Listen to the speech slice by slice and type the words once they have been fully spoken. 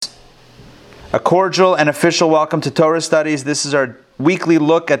A cordial and official welcome to Torah Studies. This is our weekly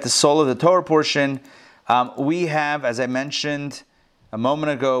look at the soul of the Torah portion. We have, as I mentioned a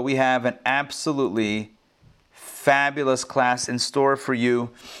moment ago, we have an absolutely fabulous class in store for you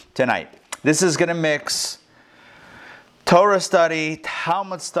tonight. This is going to mix Torah study,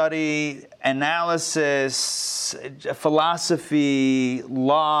 Talmud study, analysis, philosophy,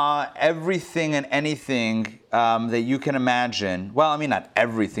 law, everything and anything that you can imagine. Well, I mean, not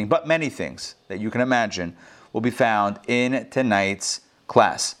everything, but many things that you can imagine will be found in tonight's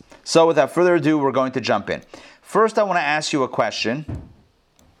class. So without further ado, we're going to jump in. First, I want to ask you a question.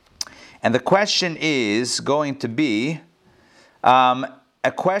 And the question is going to be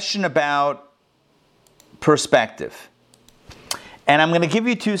a question about perspective. And I'm going to give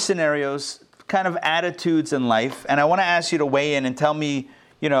you two scenarios, kind of attitudes in life, and I want to ask you to weigh in and tell me,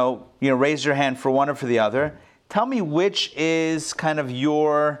 raise your hand for one or for the other. Tell me which is kind of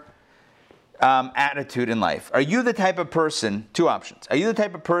your attitude in life. Are you the type of person, two options, are you the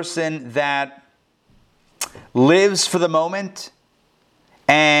type of person that lives for the moment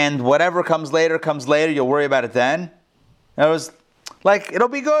and whatever comes later, you'll worry about it then? In other words, like, it'll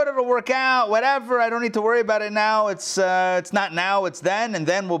be good, it'll work out, whatever, I don't need to worry about it now. It's not now, it's then, and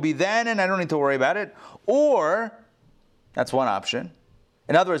then will be then, and I don't need to worry about it. Or, that's one option.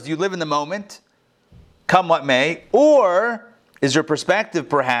 In other words, do you live in the moment, come what may? Or, is your perspective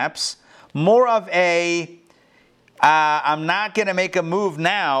perhaps more of a, I'm not going to make a move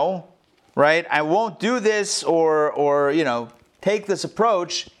now, right? I won't do this or take this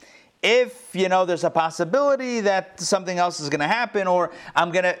approach if, there's a possibility that something else is going to happen, or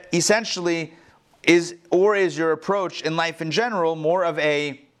I'm going to essentially, is your approach in life in general more of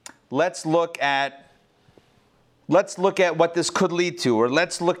a, let's look at what this could lead to, or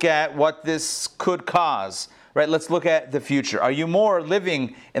let's look at what this could cause, right? Let's look at the future. Are you more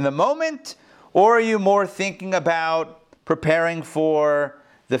living in the moment, or are you more thinking about preparing for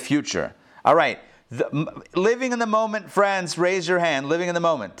the future? All right. Living in the moment, friends, raise your hand. Living in the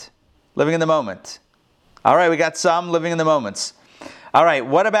moment. Living in the moment. All right, we got some living in the moments. All right,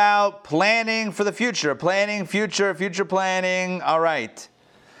 what about planning for the future? Planning, future planning. All right,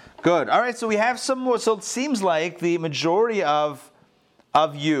 good. All right, so we have some more. So it seems like the majority of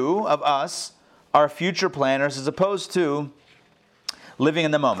us, are future planners as opposed to living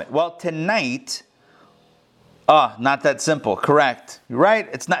in the moment. Well, tonight, not that simple. Correct. You're right.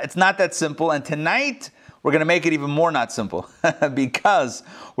 It's not that simple. And tonight, we're going to make it even more not simple because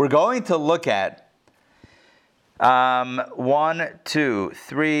we're going to look at 1, 2,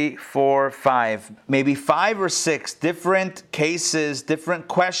 3, 4, 5, maybe 5 or 6 different cases, different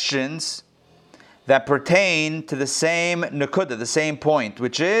questions that pertain to the same nukuda, the same point,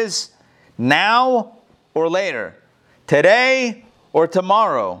 which is now or later, today or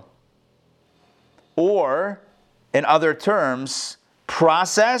tomorrow, or in other terms,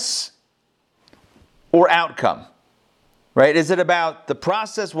 process or outcome, right? Is it about the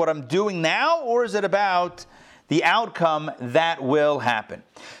process, what I'm doing now, or is it about the outcome that will happen?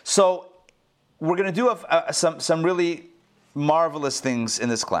 So we're going to do some really marvelous things in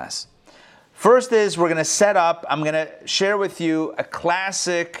this class. First is we're going to set up, I'm going to share with you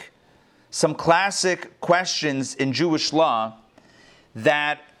some classic questions in Jewish law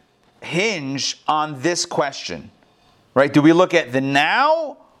that hinge on this question, right? Do we look at the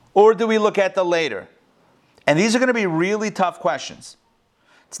now or do we look at the later? And these are going to be really tough questions.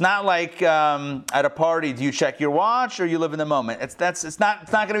 It's not like at a party, do you check your watch or you live in the moment? It's not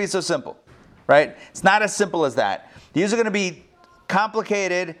going to be so simple, right? It's not as simple as that. These are going to be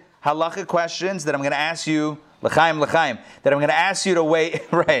complicated halakha questions that I'm going to ask you, l'chaim, that I'm going to ask you to weigh,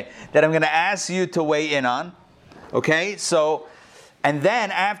 right? That I'm going to ask you to weigh in on. Okay, so, and then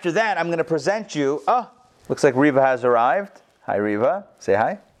after that, I'm going to present you. Oh, looks like Riva has arrived. Hi, Riva. Say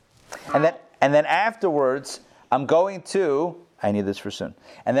hi. And then afterwards, I'm going to, I need this for soon.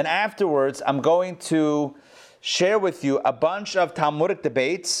 And then afterwards, I'm going to share with you a bunch of Talmudic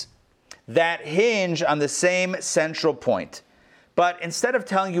debates that hinge on the same central point. But instead of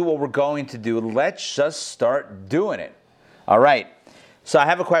telling you what we're going to do, let's just start doing it. All right. So I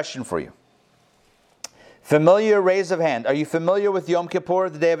have a question for you. Familiar raise of hand. Are you familiar with Yom Kippur,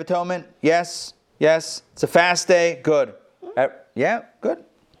 the Day of Atonement? Yes? Yes? It's a fast day? Good. Yeah? Good.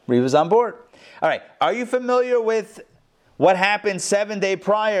 Riva's on board. All right. Are you familiar with what happened 7 days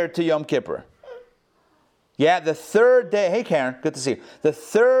prior to Yom Kippur? Yeah, the third day. Hey, Karen. Good to see you. The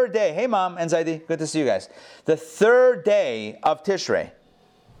third day. Hey, Mom and Zaidi. Good to see you guys. The third day of Tishrei.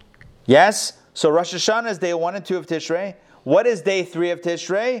 Yes? So Rosh Hashanah is day 1 and 2 of Tishrei. What is day 3 of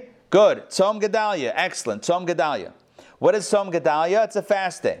Tishrei? Good. Tzom Gedalia. Excellent. Tzom Gedalia. What is Tzom Gedalia? It's a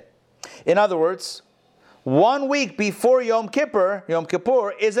fast day. In other words, 1 week before Yom Kippur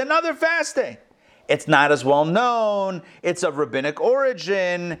is another fast day. It's not as well known. It's of rabbinic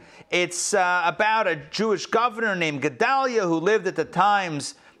origin. It's about a Jewish governor named Gedaliah who lived at the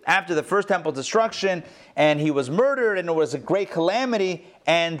times after the first temple destruction, and he was murdered, and it was a great calamity,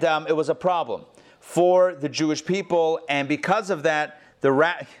 and it was a problem for the Jewish people, and because of that, the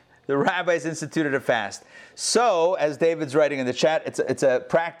rabbis instituted a fast. So, as David's writing in the chat, it's a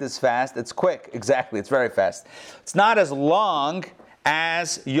practice fast. It's quick, exactly. It's very fast. It's not as long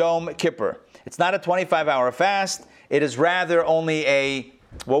as Yom Kippur. It's not a 25-hour fast. It is rather only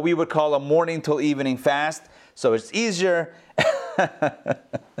what we would call a morning till evening fast. So it's easier.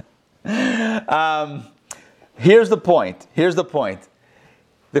 Here's the point.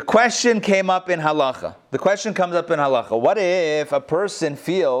 The question came up in halacha. What if a person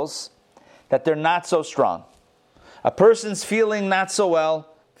feels that they're not so strong? A person's feeling not so well,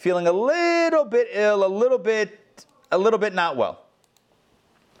 feeling a little bit ill, a little bit not well.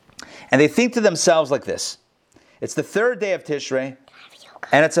 And they think to themselves like this: it's the third day of Tishrei,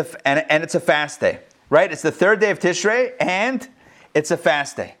 and it's a fast day, right? It's the third day of Tishrei, and it's a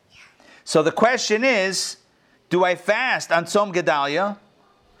fast day. So the question is, do I fast on Tzom Gedalia,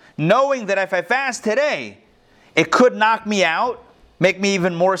 knowing that if I fast today, it could knock me out, make me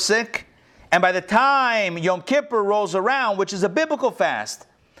even more sick, and by the time Yom Kippur rolls around, which is a biblical fast,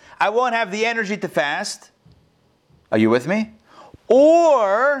 I won't have the energy to fast? Are you with me?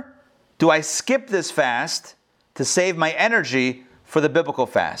 Or do I skip this fast to save my energy for the biblical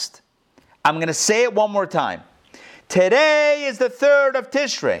fast? I'm going to say it one more time. Today is the 3rd of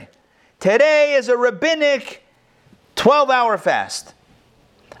Tishrei. Today is a rabbinic 12-hour fast.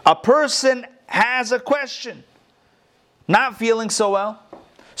 A person has a question, not feeling so well.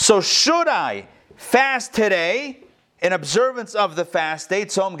 So should I fast today in observance of the fast day,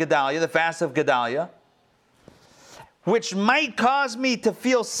 Tzom Gedalia, the fast of Gedalia, which might cause me to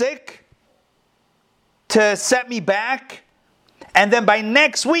feel sick, to set me back, and then by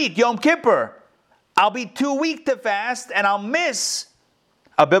next week, Yom Kippur, I'll be too weak to fast, and I'll miss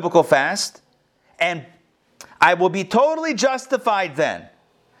a biblical fast, and I will be totally justified then,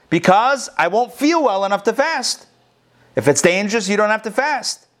 because I won't feel well enough to fast. If it's dangerous, you don't have to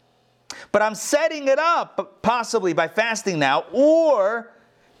fast. But I'm setting it up, possibly by fasting now, or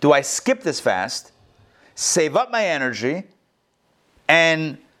do I skip this fast, save up my energy,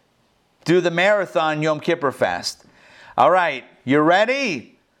 and do the marathon Yom Kippur fast? All right, you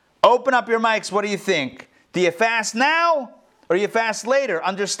ready? Open up your mics. What do you think? Do you fast now or do you fast later?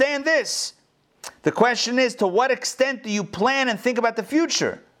 Understand this. The question is, to what extent do you plan and think about the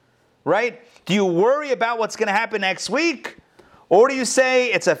future? Right? Do you worry about what's going to happen next week? Or do you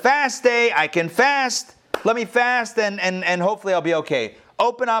say, it's a fast day, I can fast, let me fast, and hopefully I'll be okay?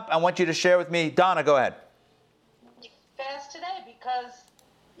 Open up. I want you to share with me. Donna, go ahead. Fast today because,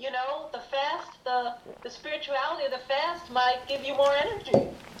 the fast, the spirituality of the fast might give you more energy.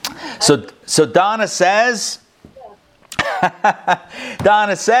 So Donna says,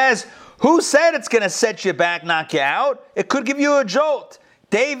 who said it's going to set you back, knock you out? It could give you a jolt.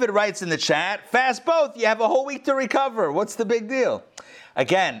 David writes in the chat, fast both. You have a whole week to recover. What's the big deal?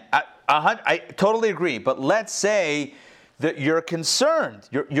 Again, I totally agree. But let's say that you're concerned.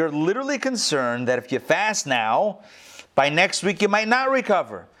 You're literally concerned that if you fast now, by next week you might not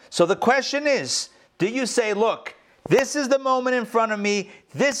recover. So the question is, do you say, look, this is the moment in front of me.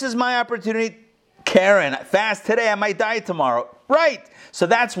 This is my opportunity. Karen, fast today. I might die tomorrow. Right. So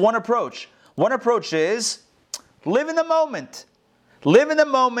that's one approach. One approach is live in the moment. Live in the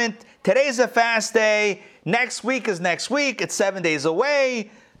moment. Today's a fast day. Next week is next week. It's 7 days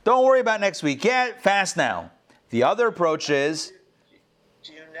away. Don't worry about next week yet. Fast now. The other approach is...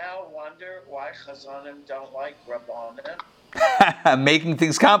 Do you now wonder why Chazanim don't like Rabbanim? Making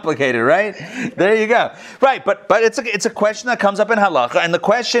things complicated, right? There you go. Right, but it's a question that comes up in halacha, and the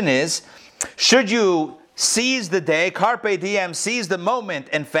question is, should you seize the day, carpe diem, seize the moment,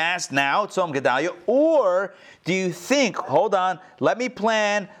 and fast now, Tzom Gedalia, or do you think, hold on, let me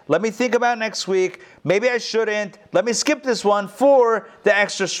plan, let me think about next week, maybe I shouldn't, let me skip this one for the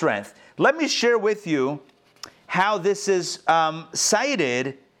extra strength. Let me share with you how this is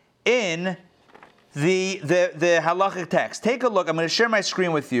cited in the halachic text. Take a look. I'm going to share my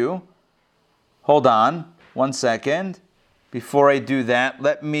screen with you. Hold on 1 second. Before I do that,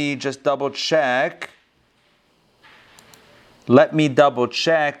 let me just double check. Let me double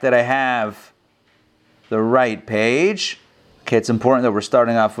check that I have the right page. Okay, it's important that we're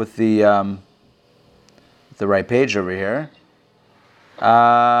starting off with the right page over here.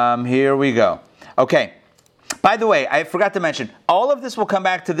 Here we go. Okay. By the way, I forgot to mention, all of this will come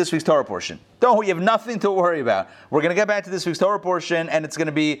back to this week's Torah portion. You have nothing to worry about. We're going to get back to this week's Torah portion, and it's going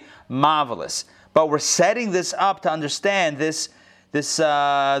to be marvelous. But we're setting this up to understand this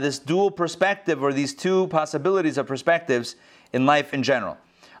dual perspective, or these two possibilities of perspectives in life in general.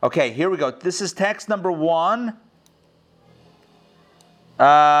 Okay, here we go. This is text number 1.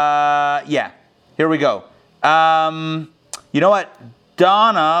 Here we go. You know what?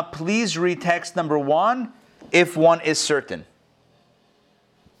 Donna, please read text number 1, if one is certain.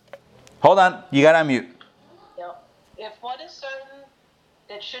 Hold on, you got to unmute. Yep. If one is certain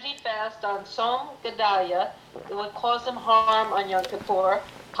that should he fast on Tzom Gedalia, it would cause him harm on Yom Kippur,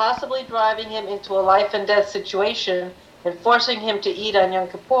 possibly driving him into a life and death situation and forcing him to eat on Yom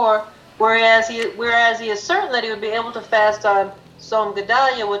Kippur, whereas he is certain that he would be able to fast on Tzom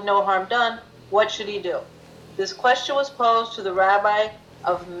Gedalia with no harm done, what should he do? This question was posed to the Rabbi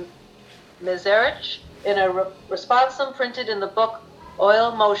of Mezerich in a responsum printed in the book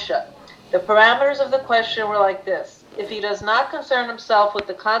Oil Moshe. The parameters of the question were like this. If he does not concern himself with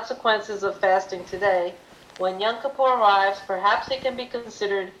the consequences of fasting today, when Yom Kippur arrives, perhaps he can be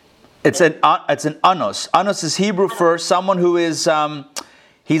considered... It's an anos. Anos is Hebrew for someone who is...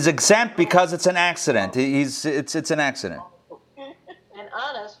 he's exempt because it's an accident. It's an accident. An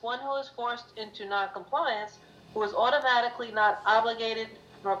honest, one who is forced into non-compliance, who is automatically not obligated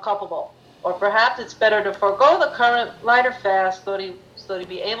nor culpable. Or perhaps it's better to forego the current lighter fast so that he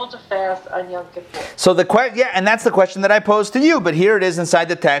be able to fast on Yom Kippur. So and that's the question that I posed to you, but here it is inside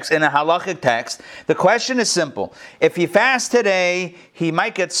the text, in a halachic text. The question is simple. If he fasts today, he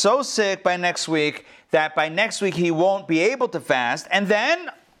might get so sick by next week that by next week he won't be able to fast, and then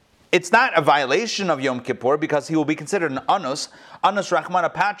it's not a violation of Yom Kippur because he will be considered an anos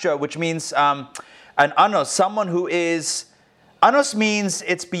rachmana patria, which means an anos, someone who is... Anos means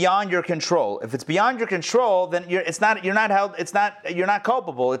it's beyond your control. If it's beyond your control, then you're not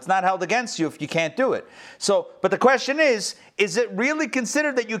culpable. It's not held against you if you can't do it. So, but the question is it really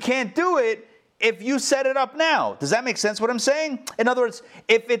considered that you can't do it if you set it up now? Does that make sense what I'm saying? In other words,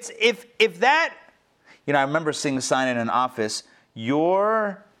 if that, I remember seeing a sign in an office,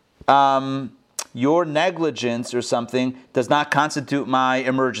 your negligence or something does not constitute my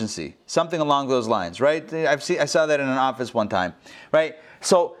emergency. Something along those lines, right? I saw that in an office one time, right?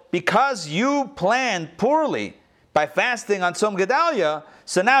 So because you planned poorly by fasting on Tzom Gedalia,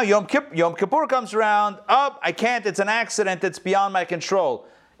 so now Yom Kippur comes around, I can't, it's an accident, it's beyond my control.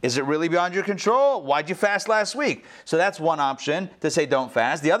 Is it really beyond your control? Why'd you fast last week? So that's one option, to say don't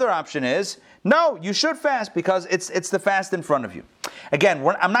fast. The other option is, no, you should fast because it's the fast in front of you. Again,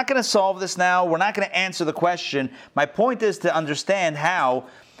 I'm not going to solve this now. We're not going to answer the question. My point is to understand how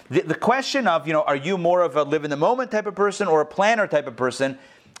the question of, are you more of a live in the moment type of person or a planner type of person,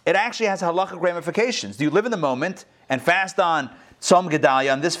 it actually has halachic ramifications. Do you live in the moment and fast on Tzom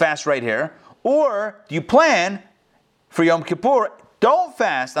Gedalia, on this fast right here, or do you plan for Yom Kippur, don't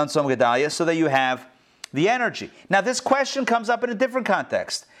fast on Tzom Gedalia so that you have the energy? Now, this question comes up in a different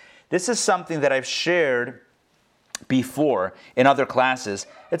context. This is something that I've shared before in other classes.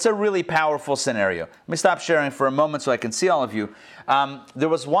 It's a really powerful scenario. Let me stop sharing for a moment so I can see all of you. There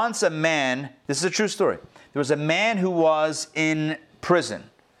was once a man, this is a true story. There was a man who was in prison.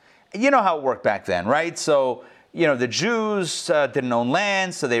 You know how it worked back then, right? So, the Jews didn't own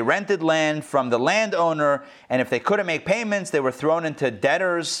land, so they rented land from the landowner, and if they couldn't make payments, they were thrown into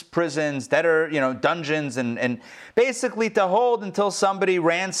debtors' prisons, dungeons, and basically to hold until somebody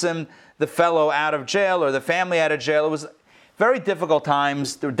ransomed the fellow out of jail or the family out of jail. It was very difficult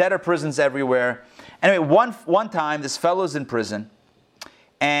times. There were debtor prisons everywhere. Anyway, one time, this fellow's in prison,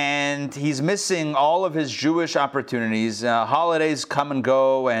 and he's missing all of his Jewish opportunities. Holidays come and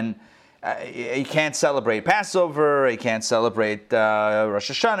go, and he can't celebrate Passover, he can't celebrate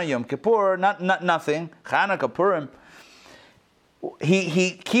Rosh Hashanah, Yom Kippur, nothing, Chanukah, Purim.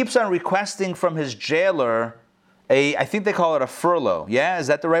 He keeps on requesting from his jailer I think they call it a furlough. Yeah, is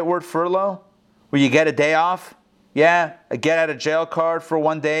that the right word, furlough? Where you get a day off? Yeah, a get out of jail card for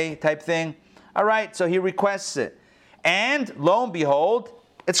one day type thing. All right, so he requests it. And lo and behold,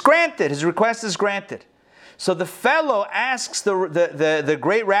 it's granted. His request is granted. So the fellow asks the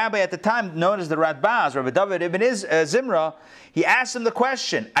great rabbi at the time, known as the Radbaz, Rabbi David ibn Zimra, he asks him the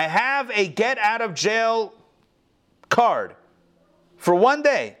question, I have a get out of jail card for one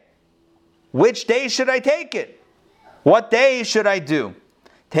day. Which day should I take it? What day should I do?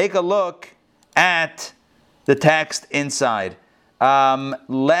 Take a look at the text inside.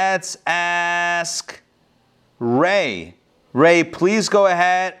 Let's ask Ray. Ray, please go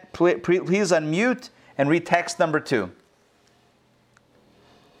ahead. Please unmute and read text number 2.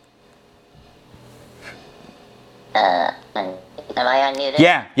 Am I unmuted?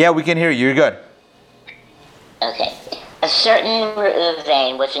 Yeah, we can hear you. You're good. Okay. A certain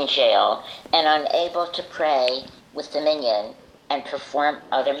Reuven was in jail and unable to pray with the minyan and perform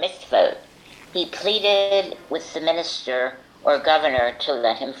other mitzvot. He pleaded with the minister or governor to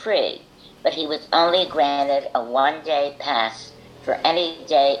let him free, but he was only granted a one-day pass for any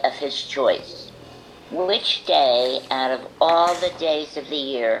day of his choice. Which day out of all the days of the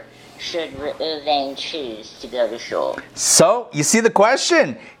year should Reuven choose to go to shul? So, you see the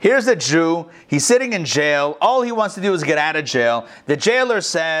question? Here's a Jew. He's sitting in jail. All he wants to do is get out of jail. The jailer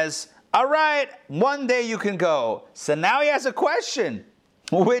says, all right, one day you can go. So now he has a question.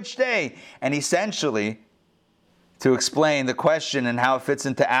 Which day? And essentially, to explain the question and how it fits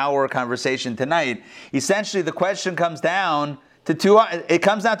into our conversation tonight, essentially the question comes down to two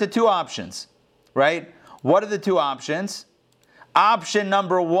options, right? What are the two options? Option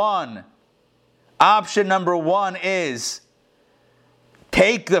number one is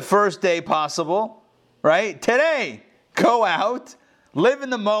take the first day possible, right? Today, go out, live in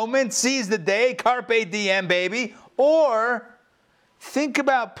the moment, seize the day, carpe diem, baby. Or think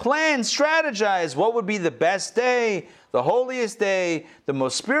about, plan, strategize. What would be the best day, the holiest day, the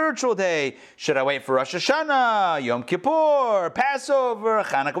most spiritual day? Should I wait for Rosh Hashanah, Yom Kippur, Passover,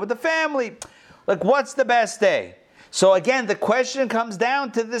 Hanukkah with the family? Like, what's the best day? So again, the question comes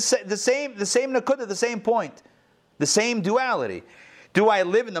down to the same nakuda, the same point, the same duality. Do I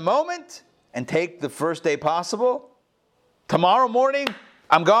live in the moment and take the first day possible? Tomorrow morning,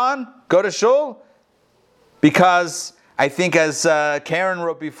 I'm gone, go to shul? Because I think, as Karen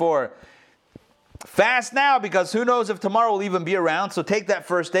wrote before, fast now because who knows if tomorrow will even be around, so take that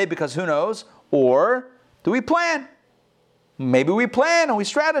first day because who knows? Or do we plan? Maybe we plan and we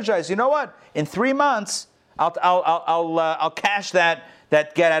strategize. You know what? In 3 months, I'll cash that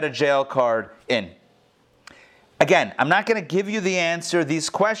get out of jail card in. Again, I'm not going to give you the answer.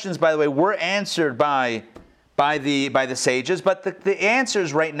 These questions, by the way, were answered by the sages, but the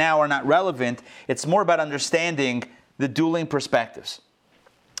answers right now are not relevant. It's more about understanding the dueling perspectives.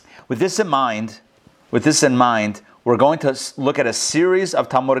 With this in mind, we're going to look at a series of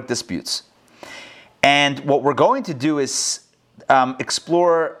Talmudic disputes. And what we're going to do is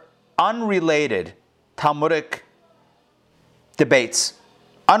explore unrelated Talmudic debates.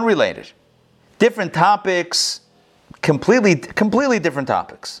 Unrelated. Different topics, completely different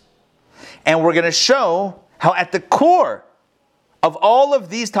topics. And we're going to show how at the core of all of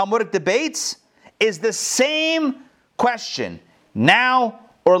these Talmudic debates is the same question, now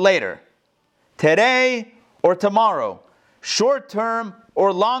or later, today or tomorrow, short term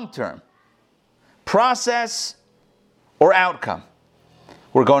or long term, process or outcome.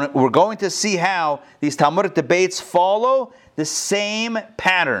 We're going to see how these Talmudic debates follow the same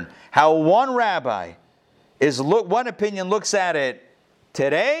pattern. How one rabbi one opinion looks at it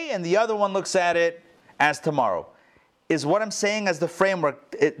today and the other one looks at it as tomorrow. Is what I'm saying as the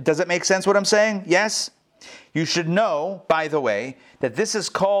framework, does it make sense what I'm saying? Yes? You should know, by the way, that this is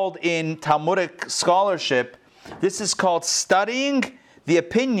called in Talmudic scholarship, this is called studying the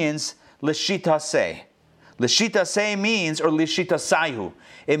opinions l'shita-sei. L'shita-sei means, or l'shita-sayu,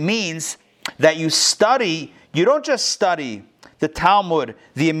 it means that you don't just study the Talmud,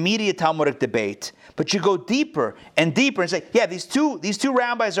 the immediate Talmudic debate, but you go deeper and deeper and say, yeah, these two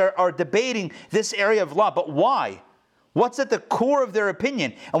rabbis are debating this area of law, but why? What's at the core of their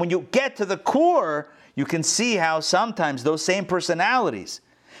opinion? And when you get to the core, you can see how sometimes those same personalities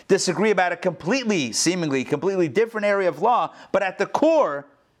disagree about a seemingly completely different area of law, but at the core,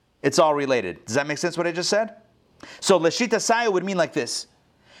 it's all related. Does that make sense what I just said? So Leshita Saya would mean like this,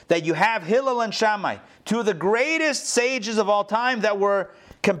 that you have Hillel and Shammai, two of the greatest sages of all time that were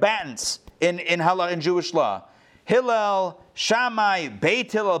combatants in Jewish law. Hillel, Shammai,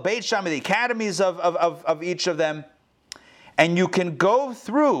 Beit Hillel, Beit Shammai, the academies of each of them. And you can go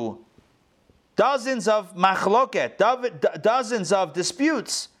through dozens of machloket, dozens of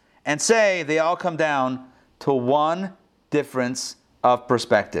disputes, and say they all come down to one difference of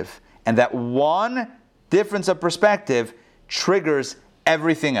perspective. And that one difference of perspective triggers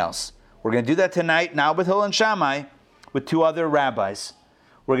everything else. We're going to do that tonight, now with Hillel and Shammai, with two other rabbis.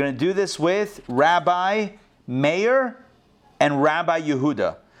 We're going to do this with Rabbi Meir and Rabbi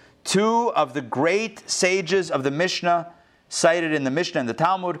Yehuda, two of the great sages of the Mishnah, cited in the Mishnah and the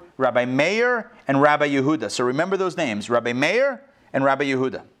Talmud, Rabbi Meir and Rabbi Yehuda. So remember those names, Rabbi Meir and Rabbi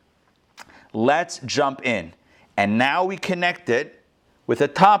Yehuda. Let's jump in. And now we connect it with a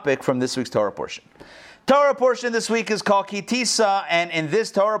topic from this week's Torah portion. Torah portion this week is called Tisa, and in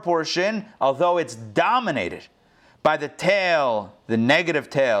this Torah portion, although it's dominated by the negative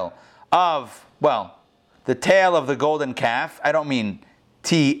tale of, the tail of the golden calf. I don't mean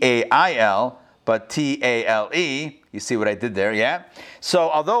T-A-I-L, but T-A-L-E. You see what I did there, yeah? So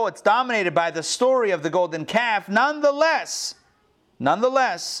although it's dominated by the story of the golden calf, nonetheless,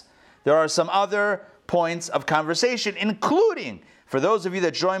 there are some other points of conversation, including, for those of you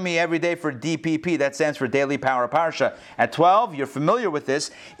that join me every day for DPP, that stands for Daily Power Parsha, at 12, you're familiar with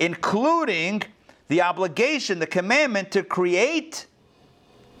this, including the obligation, the commandment to create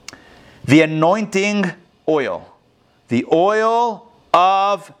the anointing oil. The oil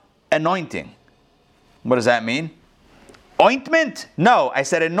of anointing. What does that mean? Ointment? No, I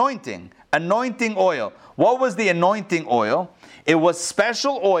said anointing. Anointing oil. What was the anointing oil? It was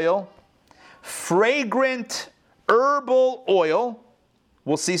special oil, fragrant herbal oil,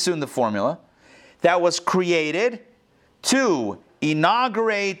 we'll see soon the formula, that was created to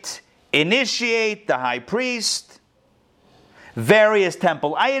initiate the high priest, various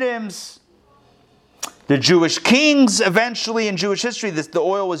temple items, the Jewish kings. Eventually in Jewish history, the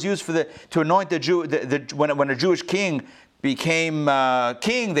oil was used to anoint the Jew. When a Jewish king became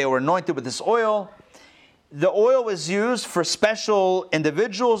king, they were anointed with this oil. The oil was used for special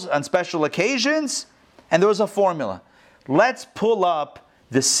individuals on special occasions, and there was a formula. Let's pull up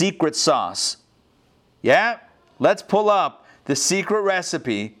the secret sauce. Yeah? Let's pull up the secret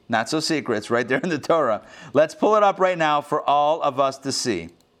recipe. Not so secret, it's right there in the Torah. Let's pull it up right now for all of us to see.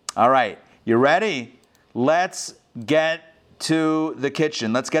 All right, you ready? Let's get to the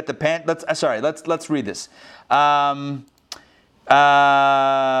kitchen. Let's get the pan. Let's read this.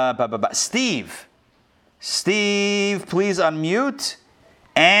 Steve, please unmute.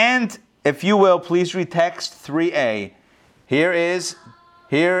 And if you will, please read text 3a. Here is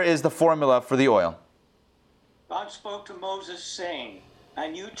the formula for the oil. God spoke to Moses, saying,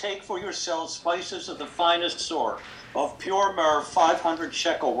 "And you take for yourselves spices of the finest sort, of pure myrrh 500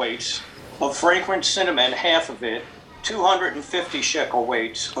 shekel weights, of fragrant cinnamon half of it, 250 shekel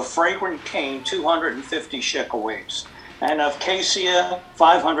weights, of fragrant cane 250 shekel weights, and of cassia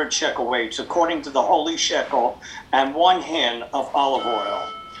 500 shekel weights, according to the holy shekel, and 1 hin of olive oil.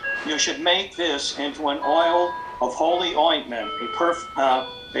 You should make this into an oil of holy ointment,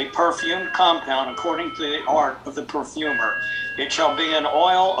 a perfumed compound according to the art of the perfumer. It shall be an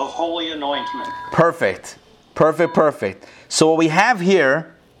oil of holy anointment." Perfect. So what we have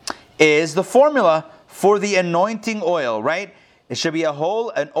here is the formula for the anointing oil, right? It should be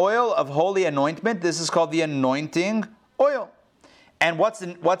an oil of holy anointment. This is called the anointing oil. And what's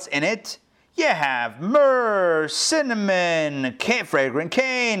in it? You have myrrh, cinnamon, fragrant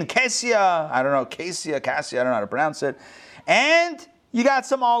cane, cassia, I don't know how to pronounce it. And you got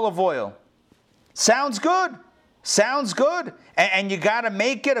some olive oil. Sounds good. And you got to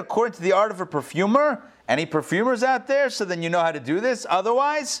make it according to the art of a perfumer. Any perfumers out there? So then you know how to do this.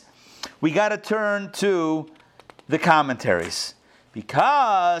 Otherwise, we got to turn to the commentaries.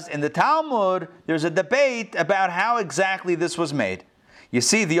 Because in the Talmud, there's a debate about how exactly this was made. You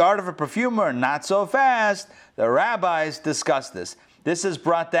see, the art of a perfumer, not so fast. The rabbis discuss this. This is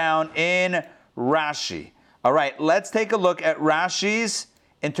brought down in Rashi. All right, let's take a look at Rashi's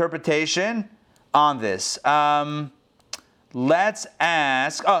interpretation on this. Let's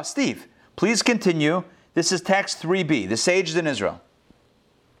ask, Steve, please continue. This is text 3b, the sages in Israel.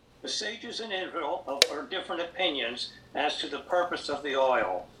 The sages in Israel are different opinions as to the purpose of the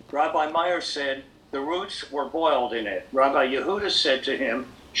oil. Rabbi Meir said the roots were boiled in it. Rabbi Yehuda said to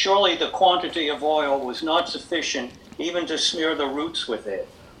him, "Surely the quantity of oil was not sufficient even to smear the roots with it.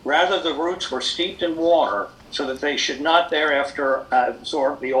 Rather, the roots were steeped in water so that they should not thereafter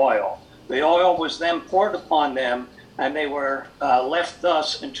absorb the oil. The oil was then poured upon them, and they were left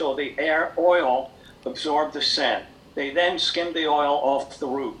thus until the oil absorbed the scent. They then skimmed the oil off the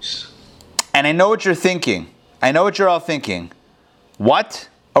roots." And I know what you're thinking. I know what you're all thinking. What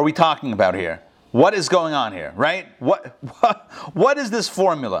are we talking about here? What is going on here, right? What is this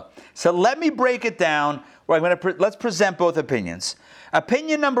formula? So let me break it down. Let's present both opinions.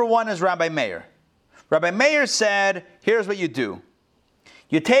 Opinion number one is Rabbi Meir. Rabbi Meir said, here's what you do.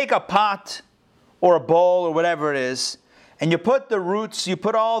 You take a pot or a bowl or whatever it is, and you put the roots, you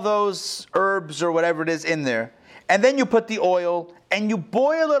put all those herbs or whatever it is in there, and then you put the oil, and you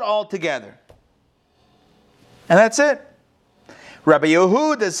boil it all together. And that's it. Rabbi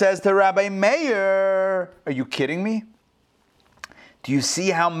Yehuda says to Rabbi Meir, are you kidding me? Do you see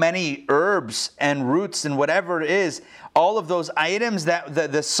how many herbs and roots and whatever it is, all of those items, that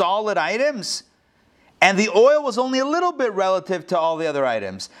the solid items? And the oil was only a little bit relative to all the other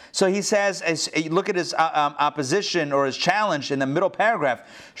items. So he says, look at his opposition or his challenge in the middle paragraph.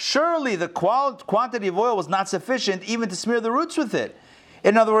 Surely the quantity of oil was not sufficient even to smear the roots with it.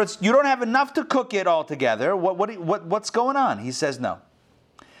 In other words, you don't have enough to cook it all together. What's going on? He says no.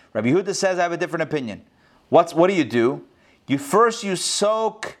 Rabbi Yehuda says, I have a different opinion. What do? You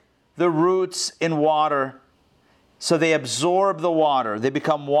soak the roots in water so they absorb the water. They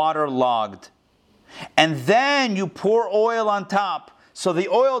become waterlogged. And then you pour oil on top. So the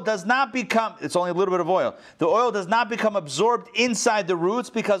oil does not become, it's only a little bit of oil. The oil does not become absorbed inside the roots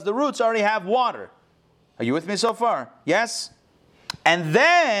because the roots already have water. Are you with me so far? Yes? And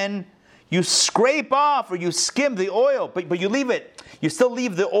then you scrape off or you skim the oil, but you leave it. You still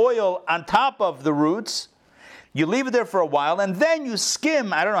leave the oil on top of the roots. You leave it there for a while, and then you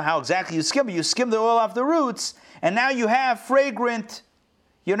skim. I don't know how exactly you skim, but you skim the oil off the roots, and now you have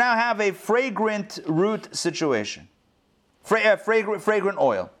you now have a fragrant root situation. Fragrant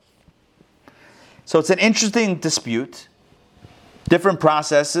oil. So it's an interesting dispute. Different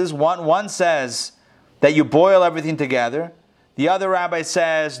processes. One says that you boil everything together. The other rabbi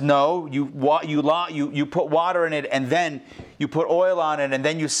says, no, you put water in it and then you put oil on it and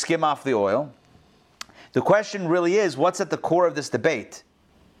then you skim off the oil. The question really is, what's at the core of this debate?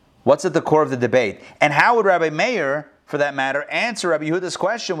 What's at the core of the debate? And how would Rabbi Meir, for that matter, answer Rabbi Yehuda's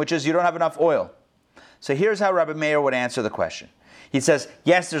question, which is you don't have enough oil? So here's how Rabbi Meir would answer the question. He says,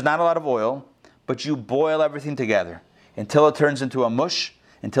 yes, there's not a lot of oil, but you boil everything together until it turns into a mush,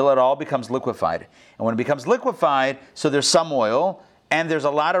 until it all becomes liquefied. And when it becomes liquefied, so there's some oil, and there's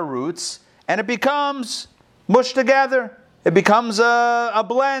a lot of roots, and it becomes mushed together. It becomes a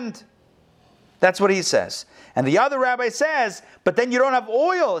blend. That's what he says. And the other rabbi says, but then you don't have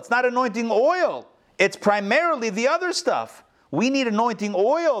oil. It's not anointing oil. It's primarily the other stuff. We need anointing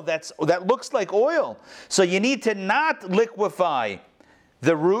oil that looks like oil. So you need to not liquefy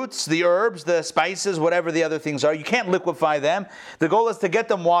the roots, the herbs, the spices, whatever the other things are. You can't liquefy them. The goal is to get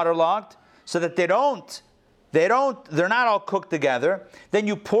them waterlogged so that they're not all cooked together. Then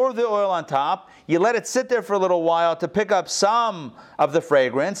you pour the oil on top. You let it sit there for a little while to pick up some of the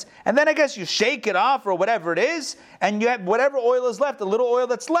fragrance. And then I guess you shake it off or whatever it is. And you have whatever oil is left, the little oil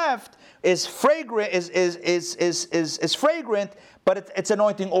that's left is fragrant, is fragrant, but it's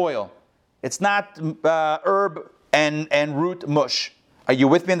anointing oil. It's not herb and root mush. Are you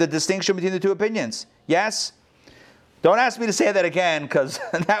with me in the distinction between the two opinions? Yes? Don't ask me to say that again, because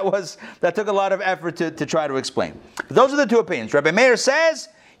that took a lot of effort to try to explain. But those are the two opinions. Rabbi Meir says,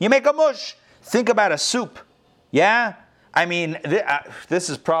 you make a mush. Think about a soup. Yeah? I mean, this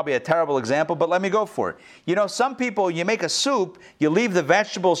is probably a terrible example, but let me go for it. You know, some people, you make a soup, you leave the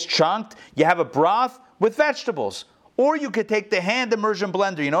vegetables chunked, you have a broth with vegetables. Or you could take the hand immersion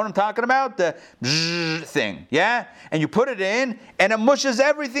blender. You know what I'm talking about? The bzzz thing. Yeah? And you put it in, and it mushes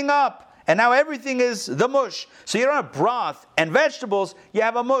everything up. And now everything is the mush. So you don't have broth and vegetables, you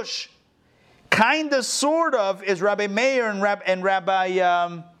have a mush. Kinda, sort of, is Rabbi Meir and Rabbi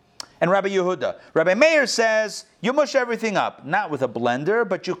Yehuda. Rabbi Meir says, you mush everything up. Not with a blender,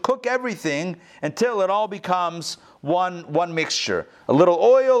 but you cook everything until it all becomes one mixture. A little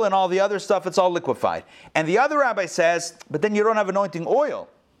oil and all the other stuff, it's all liquefied. And the other rabbi says, but then you don't have anointing oil.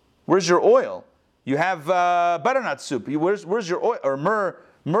 Where's your oil? You have butternut soup. Where's your oil? Or myrrh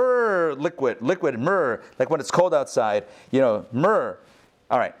liquid myrrh, like when it's cold outside, myrrh.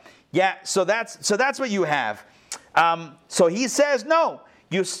 All right. Yeah, so that's what you have. So he says, no,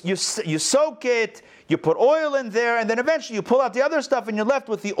 you soak it, you put oil in there, and then eventually you pull out the other stuff and you're left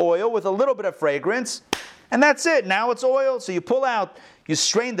with the oil with a little bit of fragrance. And that's it. Now it's oil. So you pull out, you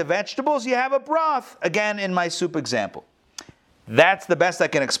strain the vegetables, you have a broth. Again, in my soup example. That's the best I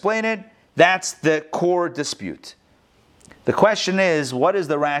can explain it. That's the core dispute. The question is, what is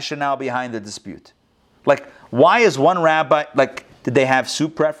the rationale behind the dispute? Like, why is one rabbi, did they have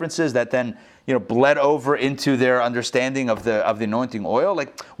soup preferences that then, bled over into their understanding of the anointing oil?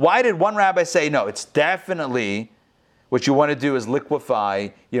 Like, why did one rabbi say, no, it's definitely what you want to do is liquefy,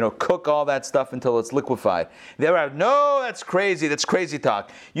 cook all that stuff until it's liquefied. The other rabbi, no, that's crazy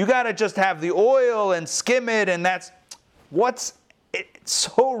talk. You got to just have the oil and skim it, and it's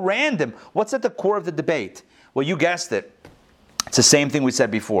so random. What's at the core of the debate? Well, you guessed it. It's the same thing we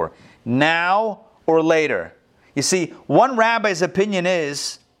said before. Now or later. You see, one rabbi's opinion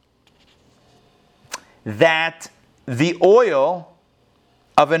is that the oil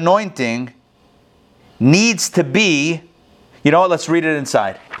of anointing needs to be, you know what, let's read it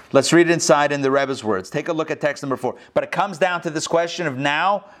inside. Let's read it inside in the Rebbe's words. Take a look at text number 4. But it comes down to this question of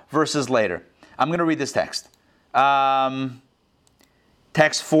now versus later. I'm going to read this text.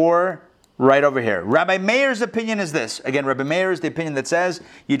 Text 4, right over here. Rabbi Meir's opinion is this. Again, Rabbi Meir is the opinion that says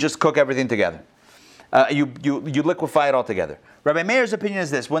you just cook everything together. You liquefy it all together. Rabbi Meir's opinion is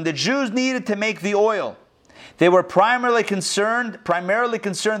this. When the Jews needed to make the oil, They were primarily concerned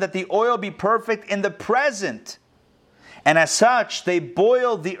that the oil be perfect in the present. And as such, they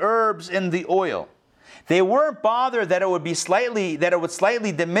boiled the herbs in the oil. They weren't bothered that it would slightly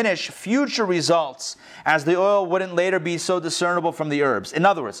diminish future results, as the oil wouldn't later be so discernible from the herbs. In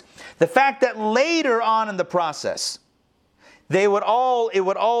other words, the fact that later on in the process, the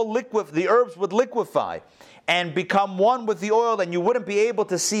herbs would liquefy and become one with the oil, and you wouldn't be able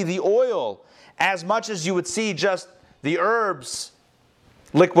to see the oil as much as you would see just the herbs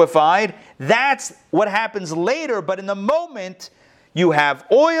liquefied. That's what happens later, but in the moment, you have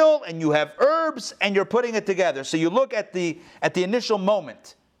oil and you have herbs and you're putting it together. So you look at the initial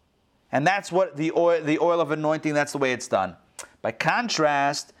moment, and that's what the oil of anointing, that's the way it's done. By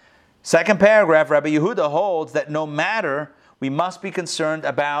contrast, second paragraph, Rabbi Yehuda holds that no matter, we must be concerned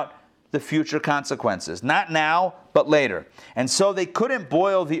about the future consequences. Not now, but later. And so they couldn't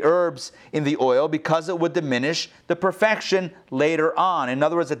boil the herbs in the oil because it would diminish the perfection later on. In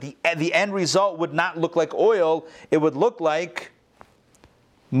other words, that the end result would not look like oil, it would look like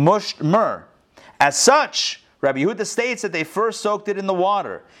mushed myrrh. As such, Rabbi Yehuda states that they first soaked it in the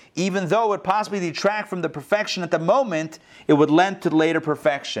water. Even though it would possibly detract from the perfection at the moment, it would lend to later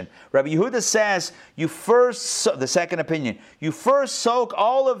perfection. Rabbi Yehuda says, the second opinion, you first soak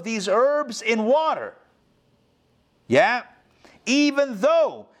all of these herbs in water. Yeah? Even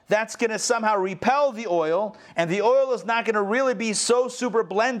though that's going to somehow repel the oil, and the oil is not going to really be so super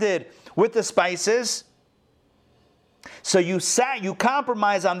blended with the spices. So you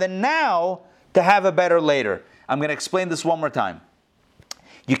compromise on the now to have a better later. I'm going to explain this one more time.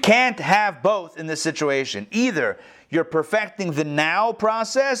 You can't have both in this situation. Either you're perfecting the now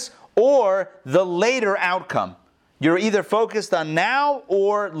process or the later outcome. You're either focused on now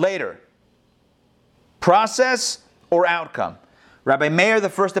or later. Process or outcome. Rabbi Meir, the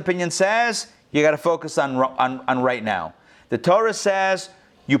first opinion, says you got to focus on right now. The Torah says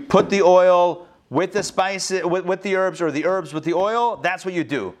you put the oil with the spices, with the herbs, or the herbs with the oil. That's what you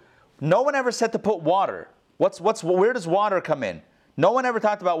do. No one ever said to put water. Where does water come in? No one ever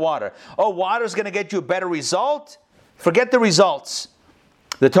talked about water. Oh, water's going to get you a better result? Forget the results.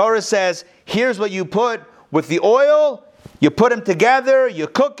 The Torah says, here's what you put with the oil. You put them together. You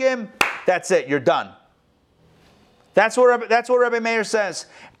cook them. That's it. You're done. That's what Rabbi Meir says.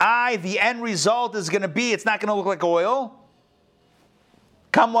 The end result is going to be, it's not going to look like oil.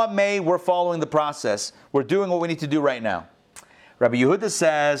 Come what may, we're following the process. We're doing what we need to do right now. Rabbi Yehuda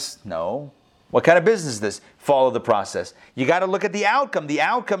says, no. What kind of business is this? Follow the process. You got to look at the outcome. The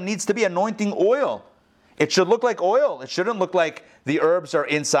outcome needs to be anointing oil. It should look like oil. It shouldn't look like the herbs are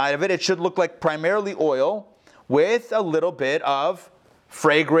inside of it. It should look like primarily oil with a little bit of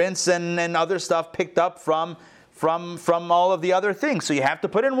fragrance and other stuff picked up from all of the other things. So you have to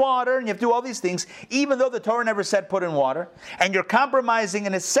put in water and you have to do all these things, even though the Torah never said put in water. And you're compromising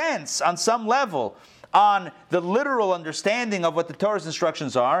in a sense, on some level, on the literal understanding of what the Torah's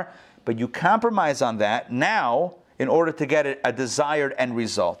instructions are, but you compromise on that now in order to get a desired end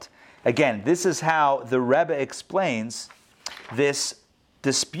result. Again, this is how the Rebbe explains this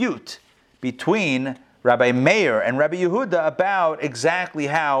dispute between Rabbi Meir and Rabbi Yehuda about exactly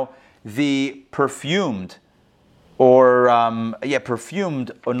how the perfumed anointing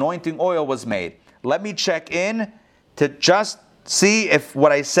oil was made. Let me check in to just see if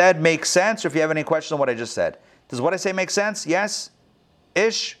what I said makes sense, or if you have any question on what I just said. Does what I say make sense? Yes?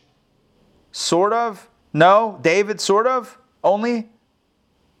 Ish? Sort of? No? David, sort of? Only?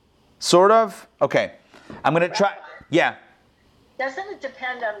 Sort of? Okay. I'm going to try. Yeah. Doesn't it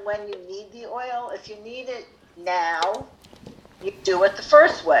depend on when you need the oil? If you need it now, you do it the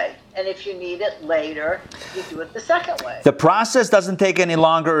first way. And if you need it later, you do it the second way. The process doesn't take any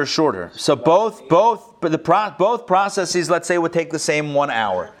longer or shorter. So both processes, let's say, would take the same 1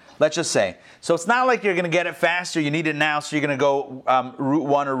 hour. Let's just say. So it's not like you're going to get it faster. You need it now, so you're going to go route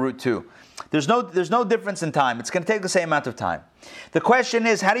 1 or route 2. There's no difference in time. It's going to take the same amount of time. The question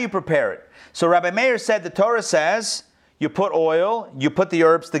is, how do you prepare it? So Rabbi Meir said the Torah says you put oil, you put the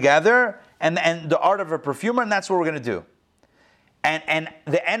herbs together, and the art of a perfumer, and that's what we're going to do. And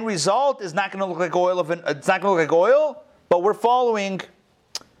the end result is not going to look like oil. It's not going to look like oil, but we're putting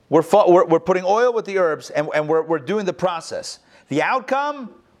oil with the herbs, and we're doing the process. The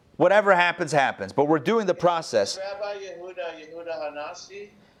outcome, whatever happens, but we're doing the process. Rabbi Yehuda Hanasi?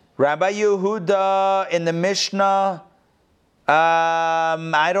 Rabbi Yehuda in the Mishnah,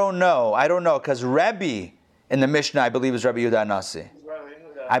 I don't know, because Rabbi in the Mishnah, I believe, is Rabbi Yehuda Hanasi.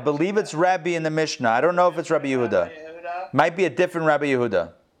 I believe it's Rabbi in the Mishnah. I don't know if it's Rabbi Yehuda. Might be a different Rabbi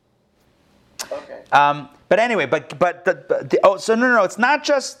Yehuda. Okay. But anyway, no. It's not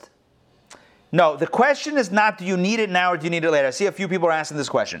just No, the question is not do you need it now or do you need it later. I see a few people are asking this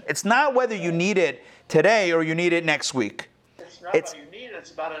question. It's not whether you need it today or you need it next week. It's not what you need,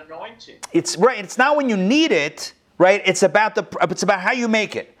 it's about anointing. It's right. It's not when you need it, right? It's about how you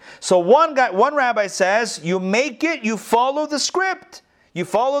make it. So one rabbi says, you make it, you follow the script. You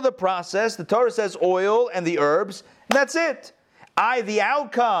follow the process. The Torah says oil and the herbs, and that's it. The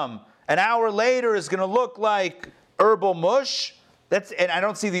outcome an hour later is going to look like herbal mush. And I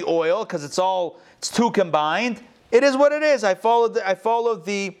don't see the oil because it's too combined. It is what it is. I followed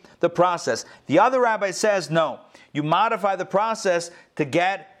the process. The other rabbi says, no, you modify the process to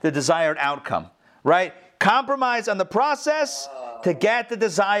get the desired outcome, right? Compromise on the process to get the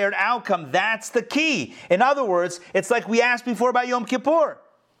desired outcome. That's the key. In other words, it's like we asked before about Yom Kippur,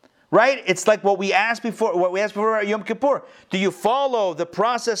 right? It's like what we asked before about Yom Kippur. Do you follow the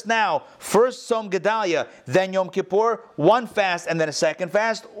process now? First Tzom Gedalia, then Yom Kippur, one fast and then a second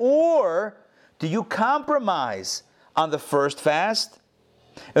fast? Or do you compromise on the first fast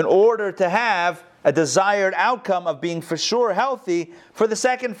in order to have a desired outcome of being for sure healthy for the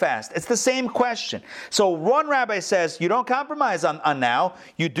second fast? It's the same question. So one rabbi says you don't compromise on now.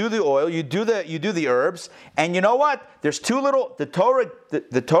 You do the oil, you do the herbs, and you know what? There's too little. The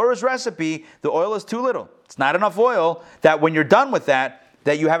Torah's recipe, the oil is too little. It's not enough oil that when you're done with that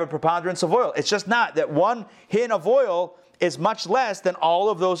you have a preponderance of oil. It's just not that one hin of oil is much less than all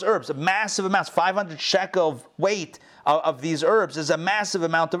of those herbs. A massive amount, 500 shekel weight of these herbs is a massive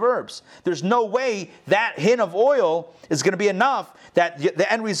amount of herbs. There's no way that hin of oil is going to be enough that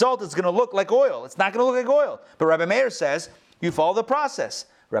the end result is going to look like oil. It's not going to look like oil. But Rabbi Meir says, you follow the process.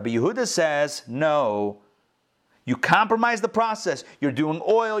 Rabbi Yehuda says, no. You compromise the process. You're doing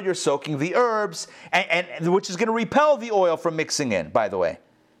oil, you're soaking the herbs, and which is going to repel the oil from mixing in, by the way.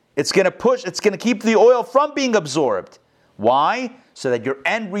 It's going to keep the oil from being absorbed. Why? So that your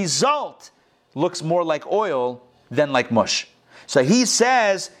end result looks more like oil than like mush. So he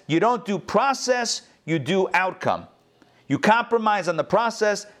says you don't do process, you do outcome. You compromise on the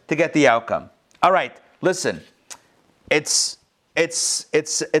process to get the outcome. All right, listen. It's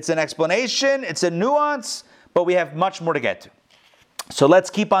an explanation, it's a nuance, but we have much more to get to. So let's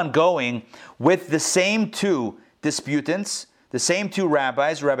keep on going with the same two disputants, the same two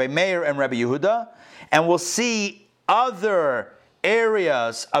rabbis, Rabbi Meir and Rabbi Yehuda, and we'll see other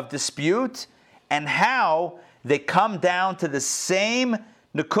areas of dispute and how they come down to the same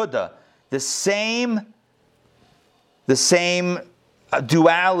nekuda, the same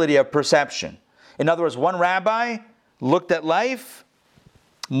duality of perception. In other words, one rabbi looked at life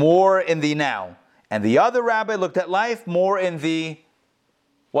more in the now, and the other rabbi looked at life more in the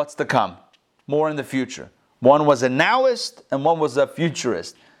what's to come, more in the future. One was a nowist and one was a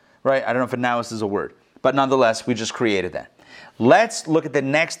futurist, right? I don't know if a nowist is a word, but nonetheless, we just created that. Let's look at the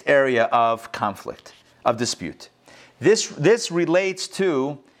next area of conflict, of dispute. This relates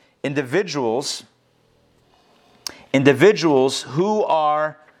to individuals who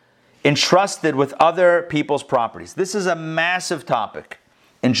are entrusted with other people's properties. This is a massive topic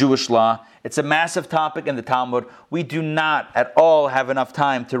in Jewish law. It's a massive topic in the Talmud. We do not at all have enough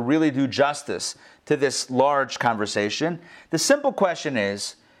time to really do justice to this large conversation. The simple question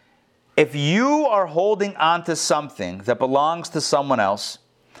is, if you are holding on to something that belongs to someone else,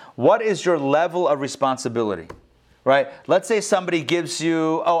 what is your level of responsibility? Right? Let's say somebody gives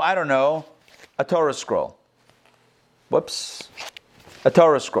you, a Torah scroll. Whoops. A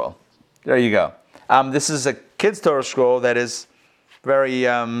Torah scroll. There you go. This is a kid's Torah scroll that is very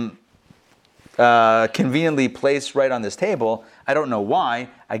conveniently placed right on this table. I don't know why.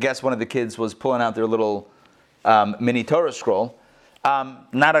 I guess one of the kids was pulling out their little mini Torah scroll.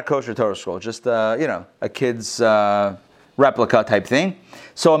 Not a kosher Torah scroll, just a kid's replica type thing.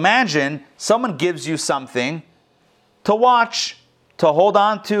 So imagine someone gives you something to watch, to hold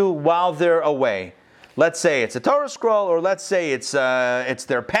on to while they're away. Let's say it's a Torah scroll, or let's say it's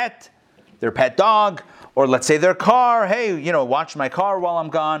their pet dog, or let's say their car. Hey, watch my car while I'm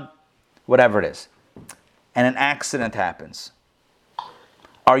gone, whatever it is. And an accident happens.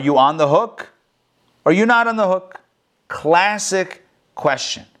 Are you on the hook? Are you not on the hook? Classic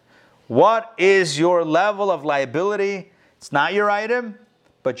question. What is your level of liability? It's not your item,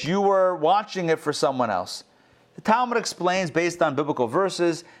 but you were watching it for someone else. The Talmud explains, based on biblical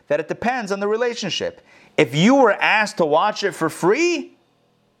verses, that it depends on the relationship. If you were asked to watch it for free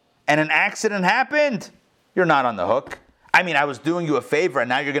and an accident happened, you're not on the hook. I mean, I was doing you a favor and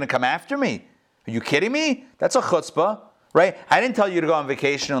now you're going to come after me. Are you kidding me? That's a chutzpah, right? I didn't tell you to go on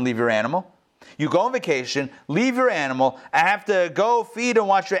vacation and leave your animal. You go on vacation, leave your animal, I have to go feed and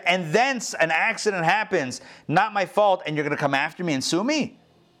watch it, and then an accident happens, not my fault, and you're going to come after me and sue me?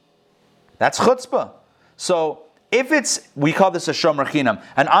 That's chutzpah. So if it's, we call this a shomer chinam,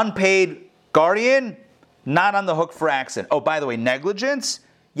 an unpaid guardian, not on the hook for accident. Oh, by the way, negligence,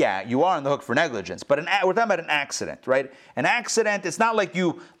 yeah, you are on the hook for negligence. But we're talking about an accident, right? An accident, it's not like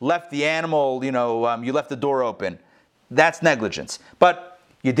you left the animal, you left the door open. That's negligence. But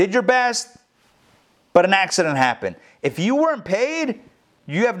you did your best, but an accident happened. If you weren't paid,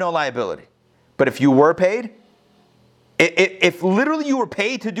 you have no liability. But if you were paid, if literally you were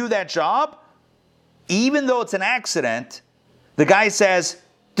paid to do that job, even though it's an accident, the guy says,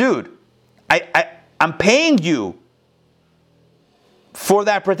 dude, I'm paying you for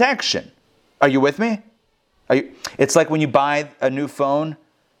that protection. Are you with me? It's like when you buy a new phone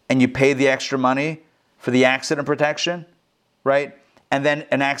and you pay the extra money for the accident protection, right? And then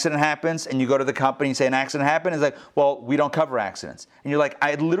an accident happens and you go to the company and say an accident happened. It's like, well, we don't cover accidents. And you're like,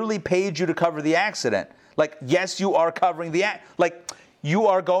 I literally paid you to cover the accident. Like, yes, you are covering you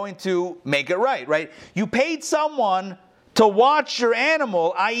are going to make it right, right? You paid someone to watch your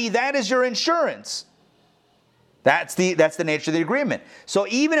animal, i.e. that is your insurance. That's the nature of the agreement. So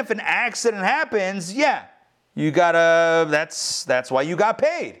even if an accident happens, yeah, you gotta, that's why you got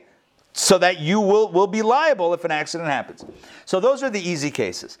paid. So that you will be liable if an accident happens. So those are the easy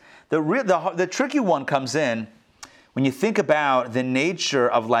cases. The tricky one comes in when you think about the nature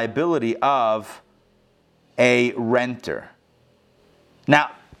of liability of a renter.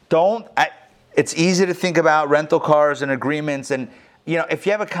 Now, it's easy to think about rental cars and agreements, and if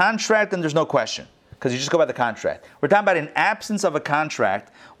you have a contract, then there's no question, because you just go by the contract. We're talking about an absence of a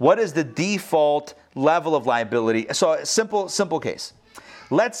contract. What is the default level of liability? So a simple case.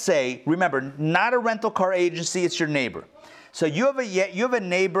 Let's say, remember, not a rental car agency, it's your neighbor. So you have a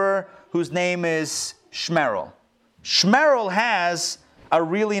neighbor whose name is Shmerel. Shmerel has a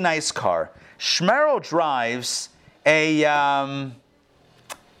really nice car. Shmerel drives a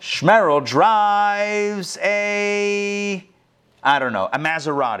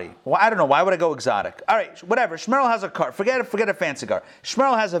Maserati. Well, I don't know. Why would I go exotic? All right, whatever. Shmerel has a car. Forget a fancy car.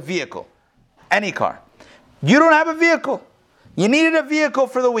 Shmerel has a vehicle. Any car. You don't have a vehicle. You needed a vehicle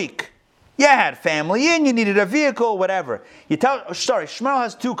for the week. You had family in, you needed a vehicle, whatever. Shmerel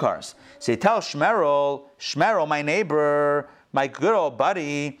has 2 cars. So you tell Shmerel, my neighbor, my good old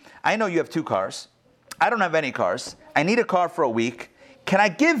buddy, I know you have 2 cars. I don't have any cars. I need a car for a week. Can I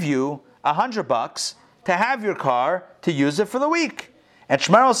give you $100 to have your car to use it for the week? And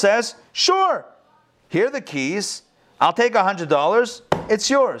Shmerel says, sure. Here are the keys. I'll take $100. It's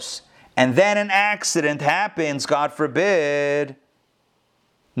yours. And then an accident happens, God forbid.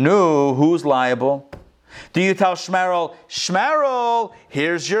 No, who's liable? Do you tell Shmerel,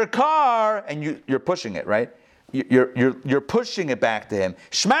 here's your car, and you're pushing it, right? You're pushing it back to him.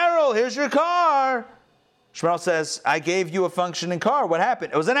 Shmerel, here's your car. Shmerel says, I gave you a functioning car. What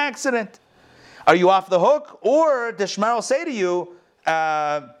happened? It was an accident. Are you off the hook? Or does Shmerel say to you,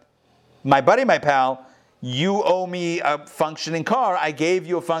 my buddy, my pal, you owe me a functioning car. I gave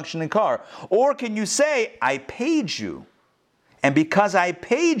you a functioning car. Or can you say, I paid you. And because I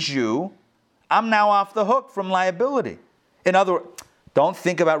paid you, I'm now off the hook from liability. In other words, don't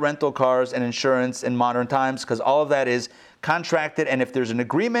think about rental cars and insurance in modern times, because all of that is contracted. And if there's an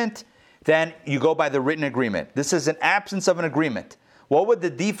agreement, then you go by the written agreement. This is an absence of an agreement. What would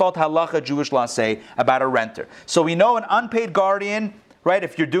the default halacha Jewish law say about a renter? So we know an unpaid guardian, right?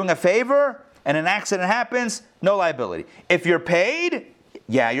 If you're doing a favor and an accident happens, no liability. If you're paid,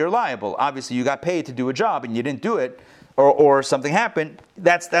 yeah, you're liable. Obviously, you got paid to do a job and you didn't do it, or something happened.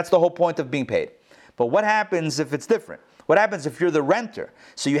 That's the whole point of being paid. But what happens if it's different? What happens if you're the renter?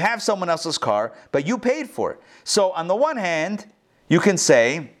 So you have someone else's car, but you paid for it. So on the one hand, you can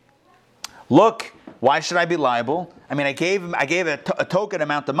say, look, why should I be liable? I mean, I gave a token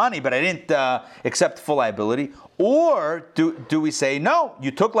amount of money, but I didn't accept full liability. Or do we say, no,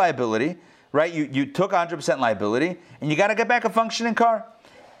 you took liability, right? You took 100% liability, and you got to get back a functioning car.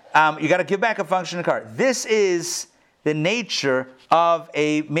 You got to give back a functioning car. This is the nature of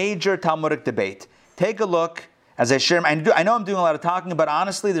a major Talmudic debate. Take a look as I share. I know I'm doing a lot of talking, but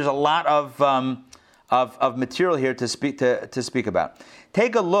honestly, there's a lot of material here to speak about.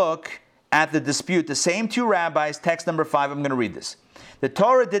 Take a look at the dispute. The same 2 rabbis, text number 5. I'm going to read this. The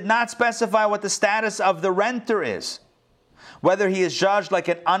Torah did not specify what the status of the renter is. Whether he is judged like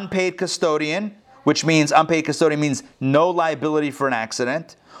an unpaid custodian, which means unpaid custodian means no liability for an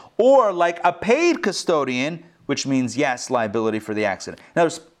accident, or like a paid custodian, which means yes, liability for the accident. Now,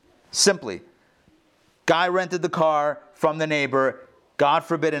 simply, guy rented the car from the neighbor, God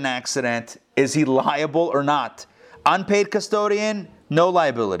forbid an accident, is he liable or not? Unpaid custodian, no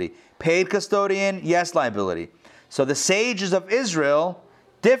liability. Paid custodian, yes, liability. So the sages of Israel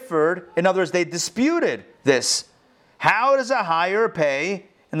differed. In other words, they disputed this. How does a hire pay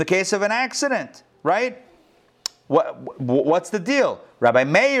in the case of an accident, right? What's the deal? Rabbi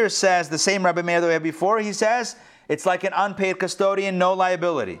Meir says, the same Rabbi Meir that we had before, he says, it's like an unpaid custodian, no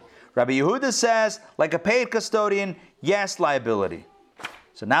liability. Rabbi Yehuda says, like a paid custodian, yes, liability.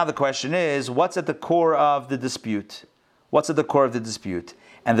 So now the question is, what's at the core of the dispute? What's at the core of the dispute?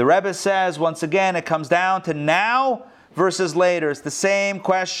 And the Rebbe says, once again, it comes down to now versus later. It's the same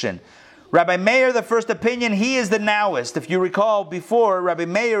question. Rabbi Meir, the first opinion, he is the nowist. If you recall before, Rabbi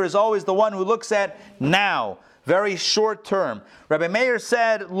Meir is always the one who looks at now, very short term. Rabbi Meir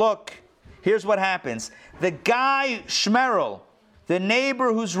said, look, here's what happens. The guy, Shmerel, the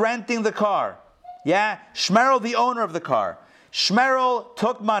neighbor who's renting the car, Shmerel, the owner of the car, Shmerel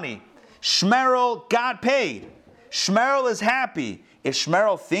took money. Shmerel got paid. Shmerel is happy. Is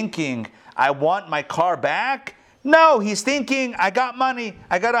Shmerel thinking, I want my car back? No, he's thinking, I got money,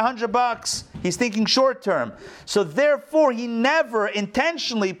 I got $100. He's thinking short term. So therefore, he never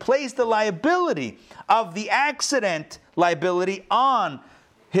intentionally placed the liability of the accident liability on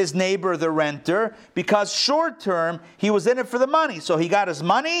his neighbor, the renter, because short term, he was in it for the money. So he got his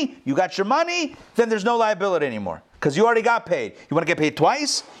money, you got your money, then there's no liability anymore. Because you already got paid. You want to get paid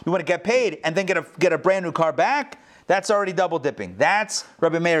twice? You want to get paid and then get a brand new car back? That's already double dipping. That's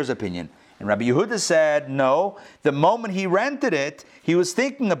Rabbi Meir's opinion. And Rabbi Yehuda said, no, the moment he rented it, he was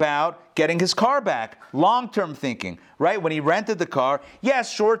thinking about getting his car back. Long-term thinking, right? When he rented the car,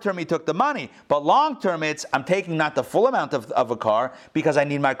 yes, short-term he took the money, but long-term it's, I'm taking not the full amount of a car because I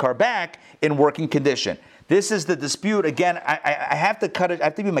need my car back in working condition. This is the dispute. Again, I have to cut it, I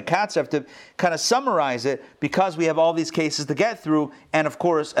have to be makatzer, I have to kind of summarize it because we have all these cases to get through and of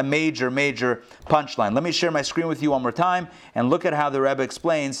course a major punchline. Let me share my screen with you one more time and look at how the Rebbe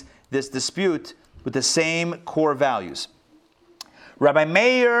explains this dispute with the same core values. Rabbi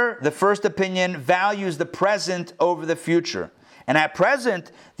Meir, the first opinion, values the present over the future. And at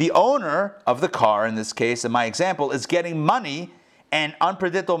present, the owner of the car, in this case, in my example, is getting money, and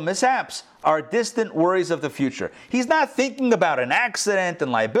unpredictable mishaps are distant worries of the future. He's not thinking about an accident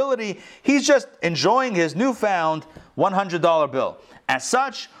and liability. He's just enjoying his newfound $100 bill. As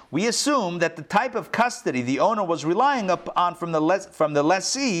such, we assume that the type of custody the owner was relying upon from the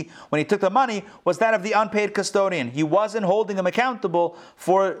lessee when he took the money was that of the unpaid custodian. He wasn't holding him accountable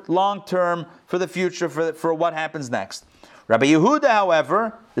for long-term, for the future, for what happens next. Rabbi Yehuda,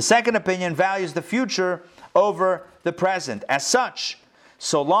 however, the second opinion, values the future over the present. As such,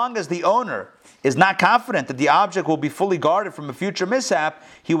 so long as the owner is not confident that the object will be fully guarded from a future mishap,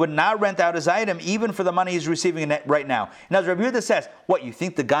 he would not rent out his item even for the money he's receiving right now. Now, as Rabbi Yehuda says, what, you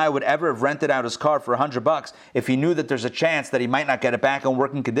think the guy would ever have rented out his car for $100 if he knew that there's a chance that he might not get it back in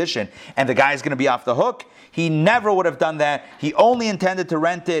working condition and the guy's going to be off the hook? He never would have done that. He only intended to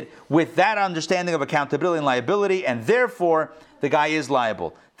rent it with that understanding of accountability and liability, and therefore the guy is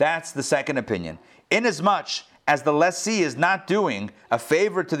liable. That's the second opinion. Inasmuch as the lessee is not doing a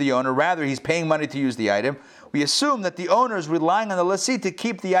favor to the owner, rather he's paying money to use the item, we assume that the owner is relying on the lessee to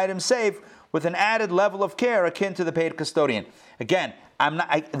keep the item safe with an added level of care akin to the paid custodian. Again,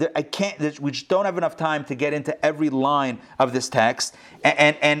 we just don't have enough time to get into every line of this text,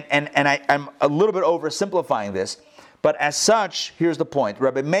 and I'm a little bit oversimplifying this, but as such, here's the point.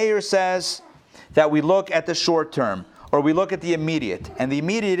 Rabbi Meir says that we look at the short term, or we look at the immediate, and the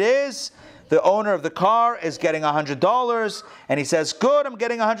immediate is the owner of the car is getting $100, and he says, good, I'm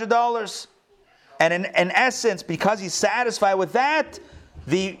getting $100. And in essence, because he's satisfied with that,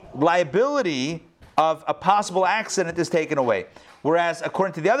 the liability of a possible accident is taken away. Whereas,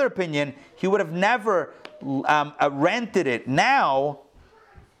 according to the other opinion, he would have never rented it now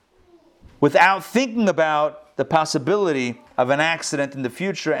without thinking about the possibility of an accident in the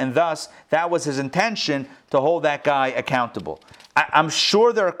future, and thus, that was his intention to hold that guy accountable. I'm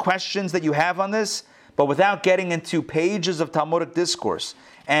sure there are questions that you have on this, but without getting into pages of Talmudic discourse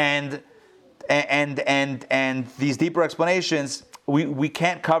and these deeper explanations, we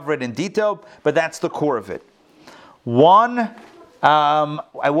can't cover it in detail, but that's the core of it.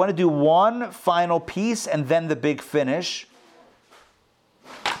 I want to do one final piece and then the big finish.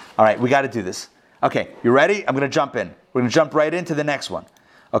 All right, we got to do this. Okay, you ready? I'm going to jump in. We're going to jump right into the next one.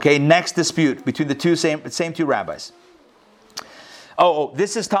 Okay, next dispute between the same two rabbis.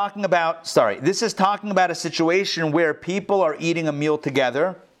 This is talking about a situation where people are eating a meal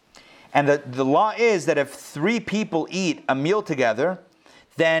together, and the law is that if 3 people eat a meal together,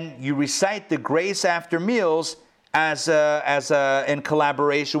 then you recite the grace after meals as in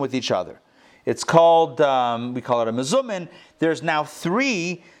collaboration with each other. It's called we call it a mezumin. There's now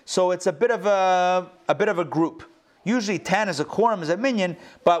 3, so it's a bit of a group. Usually 10 is a quorum, is a minyan,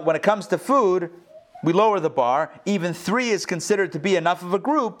 but when it comes to food, we lower the bar. Even 3 is considered to be enough of a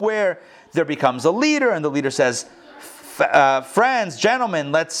group where there becomes a leader, and the leader says, "Friends,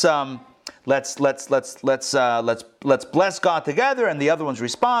 gentlemen, let's bless God together," and the other ones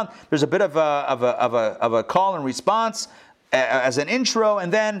respond. There's a bit of a call and response as an intro,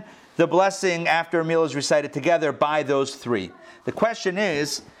 and then the blessing after a meal is recited together by those 3. The question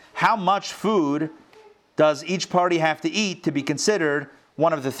is, how much food does each party have to eat to be considered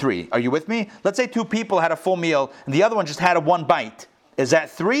one of the 3? Are you with me? Let's say 2 people had a full meal and the other one just had a 1 bite. Is that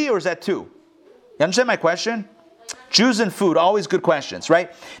 3 or is that 2? You understand my question? Jews and food, always good questions,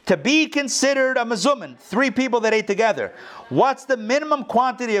 right? To be considered a mezuman, 3 people that ate together, what's the minimum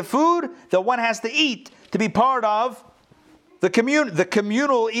quantity of food that one has to eat to be part of the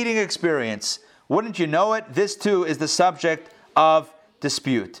communal eating experience? Wouldn't you know it? This too is the subject of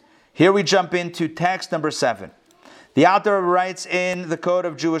dispute. Here we jump into text number 7. The author writes in the Code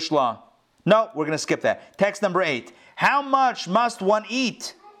of Jewish Law. No, we're going to skip that. Text number 8. How much must one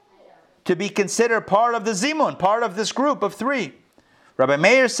eat to be considered part of the zimun, part of this group of 3? Rabbi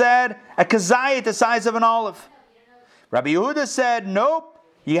Meir said, a kazayit the size of an olive. Rabbi Yehuda said, nope,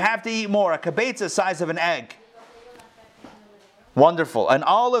 you have to eat more. A kabetza the size of an egg. Wonderful. An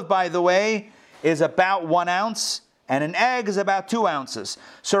olive, by the way, is about 1 ounce, and an egg is about 2 ounces.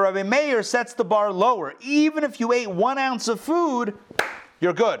 So Rabbi Meir sets the bar lower. Even if you ate 1 ounce of food,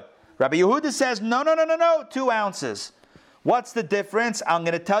 you're good. Rabbi Yehuda says, no, 2 ounces. What's the difference? I'm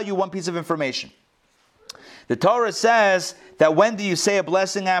going to tell you one piece of information. The Torah says that when do you say a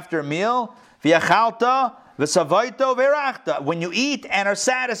blessing after a meal? V'yachalta, v'savaito, v'erachta. When you eat and are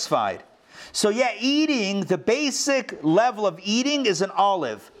satisfied. So yeah, eating, the basic level of eating is an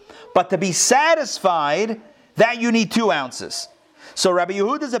olive. But to be satisfied, that you need 2 ounces. So Rabbi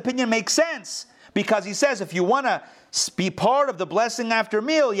Yehuda's opinion makes sense. Because he says if you want to be part of the blessing after a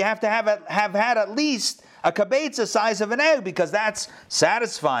meal, you have to have had at least a kabetza the size of an egg, because that's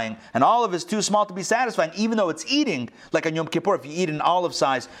satisfying. An olive is too small to be satisfying, even though it's eating. Like on Yom Kippur, if you eat an olive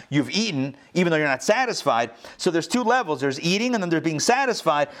size, you've eaten, even though you're not satisfied. So there's 2 levels. There's eating and then there's being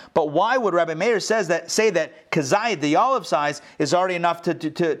satisfied. But why would Rabbi Meir say that kazayit, the olive size, is already enough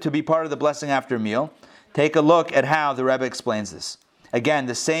to be part of the blessing after a meal? Take a look at how the Rebbe explains this. Again,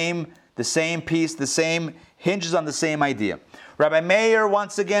 the same piece, the same hinges on the same idea. Rabbi Meir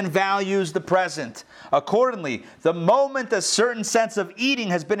once again values the present. Accordingly, the moment a certain sense of eating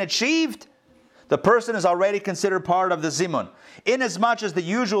has been achieved, the person is already considered part of the zimun. Inasmuch as the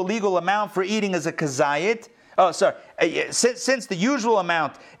usual legal amount for eating is a kazayit, since the usual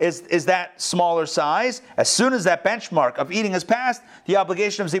amount is that smaller size, as soon as that benchmark of eating is passed, the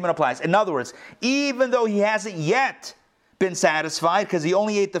obligation of zimun applies. In other words, even though he hasn't yet been satisfied, because he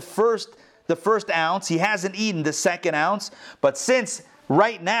only ate the first ounce, he hasn't eaten the 2nd ounce, but since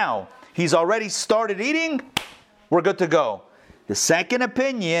right now he's already started eating, we're good to go. The second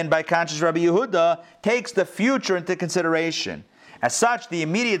opinion, by conscious Rabbi Yehuda, takes the future into consideration. As such, the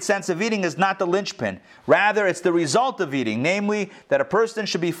immediate sense of eating is not the linchpin. Rather, it's the result of eating, namely, that a person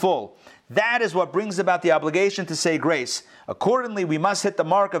should be full. That is what brings about the obligation to say grace. Accordingly, we must hit the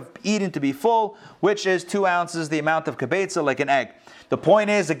mark of eating to be full, which is 2 ounces, the amount of kabetza, like an egg. The point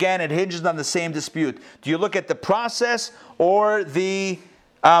is, again, it hinges on the same dispute. Do you look at the process or the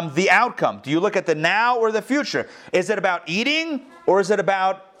outcome? Do you look at the now or the future? Is it about eating or is it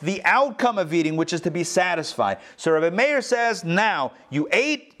about the outcome of eating, which is to be satisfied? So Rabbi Meir says, now, you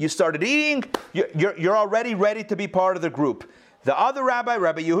ate, you started eating, you're already ready to be part of the group. The other Rabbi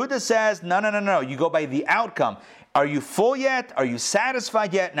Yehuda says, no, you go by the outcome. Are you full yet? Are you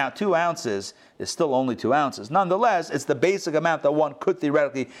satisfied yet? Now, 2 ounces is still only 2 ounces. Nonetheless, it's the basic amount that one could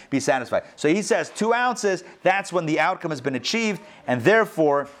theoretically be satisfied. So he says 2 ounces, that's when the outcome has been achieved, and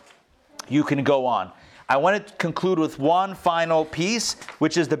therefore you can go on. I want to conclude with one final piece,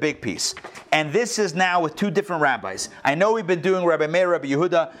 which is the big piece. And this is now with 2 different rabbis. I know we've been doing Rabbi Meir, Rabbi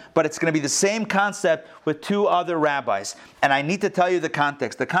Yehuda, but it's going to be the same concept with 2 other rabbis. And I need to tell you the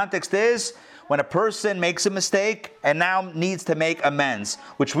context. The context is when a person makes a mistake and now needs to make amends,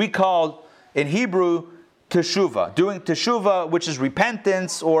 which we call in Hebrew teshuvah. Doing teshuvah, which is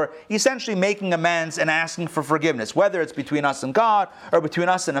repentance, or essentially making amends and asking for forgiveness, whether it's between us and God or between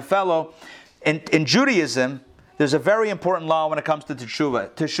us and a fellow. In Judaism, there's a very important law when it comes to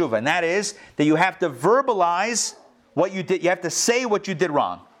teshuvah, and that is that you have to verbalize what you did. You have to say what you did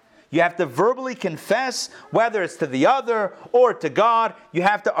wrong. You have to verbally confess, whether it's to the other or to God. You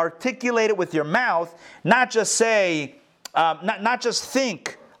have to articulate it with your mouth, not just say, not just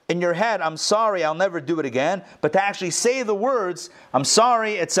think in your head, I'm sorry, I'll never do it again, but to actually say the words, I'm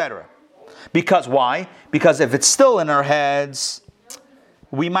sorry, etc. Because why? Because if it's still in our heads,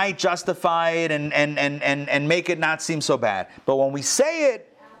 we might justify it and make it not seem so bad. But when we say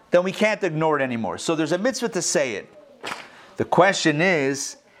it, then we can't ignore it anymore. So there's a mitzvah to say it. The question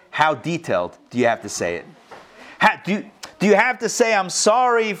is, how detailed do you have to say it? Do you have to say, I'm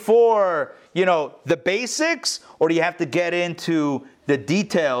sorry for, the basics, or do you have to get into the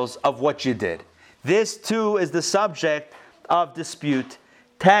details of what you did? This too is the subject of dispute.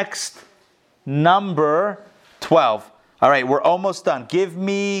 Text number 12. All right, we're almost done.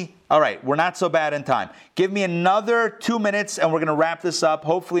 All right, we're not so bad in time. Give me another 2 minutes and we're going to wrap this up,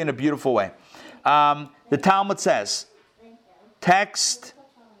 hopefully in a beautiful way. The Talmud says, text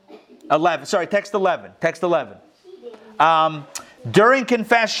 11. During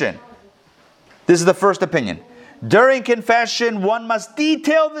confession, this is the first opinion. During confession, one must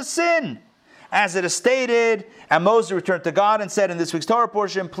detail the sin. As it is stated, and Moses returned to God and said in this week's Torah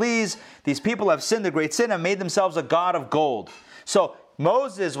portion, please, these people have sinned a great sin and made themselves a god of gold. So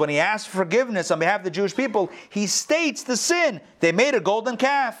Moses, when he asked for forgiveness on behalf of the Jewish people, he states the sin. They made a golden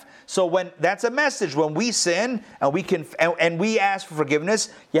calf. So that's a message. When we sin and we ask for forgiveness,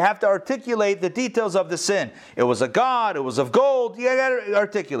 you have to articulate the details of the sin. It was a god, it was of gold, you got to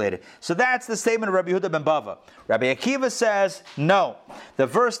articulate it. So that's the statement of Rabbi Yehuda ben Bava. Rabbi Akiva says, no. The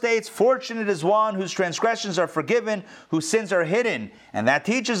verse states, fortunate is one whose transgressions are forgiven, whose sins are hidden. And that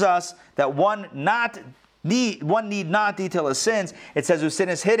teaches us that one need not detail his sins. It says whose sin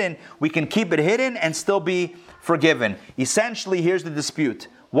is hidden, we can keep it hidden and still be forgiven. Essentially, here's the dispute.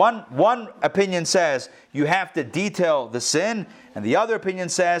 One opinion says you have to detail the sin, and the other opinion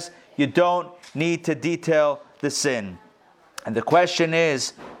says you don't need to detail the sin. And the question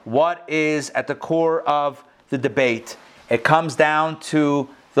is, what is at the core of the debate? It comes down to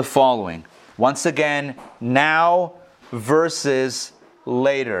the following. Once again, now versus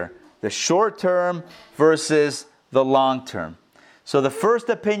later. The short term versus the long term. So the first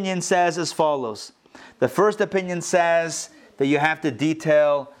opinion says as follows. The first opinion says that you have to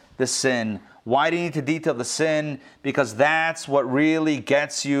detail the sin. Why do you need to detail the sin? Because that's what really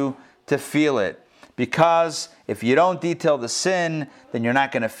gets you to feel it. Because if you don't detail the sin, then you're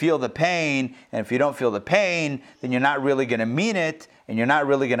not going to feel the pain. And if you don't feel the pain, then you're not really going to mean it. And you're not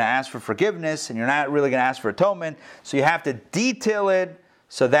really going to ask for forgiveness. And you're not really going to ask for atonement. So you have to detail it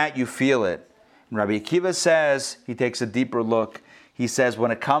so that you feel it. And Rabbi Akiva says, he takes a deeper look. He says when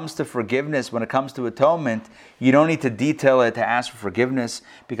it comes to forgiveness, when it comes to atonement, you don't need to detail it to ask for forgiveness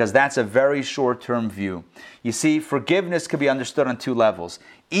because that's a very short-term view. You see, forgiveness can be understood on two levels.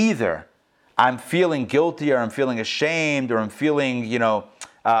 Either I'm feeling guilty or I'm feeling ashamed or I'm feeling,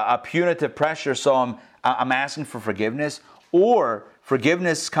 a punitive pressure, so I'm asking for forgiveness. Or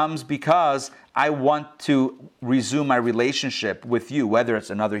forgiveness comes because I want to resume my relationship with you, whether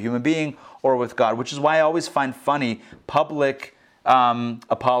it's another human being or with God, which is why I always find funny public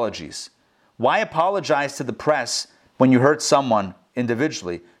apologies. Why apologize to the press when you hurt someone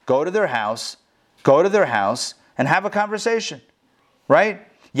individually? Go to their house and have a conversation, right?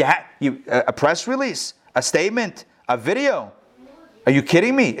 A press release, a statement, a video. Are you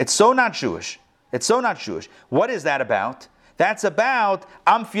kidding me? It's so not Jewish. What is that about? That's about,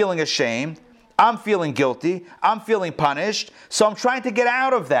 I'm feeling ashamed, I'm feeling guilty, I'm feeling punished, so I'm trying to get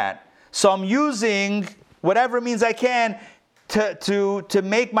out of that. So I'm using whatever means I can to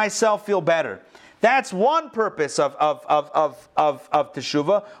make myself feel better. That's one purpose of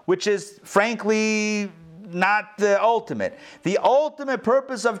teshuvah, which is frankly not the ultimate. The ultimate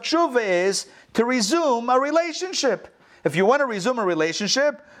purpose of teshuvah is to resume a relationship. If you want to resume a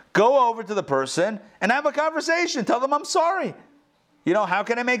relationship, go over to the person and have a conversation. Tell them I'm sorry. How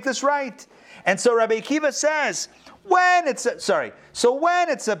can I make this right? And so Rabbi Akiva says, when it's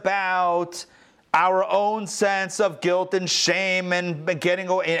about our own sense of guilt and shame and getting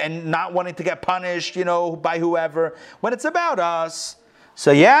and not wanting to get punished, by whoever. When it's about us,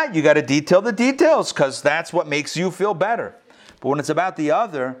 so yeah, you got to detail the details because that's what makes you feel better. But when it's about the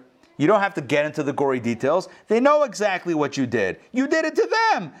other, you don't have to get into the gory details. They know exactly what you did. You did it to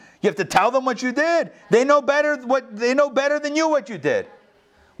them. You have to tell them what you did. They know better than you what you did.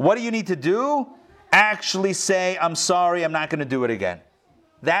 What do you need to do? Actually say, I'm sorry, I'm not going to do it again.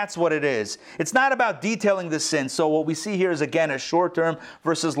 That's what it is. It's not about detailing the sin. So what we see here is, again, a short-term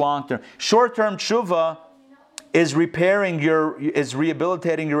versus long-term. Short-term tshuva is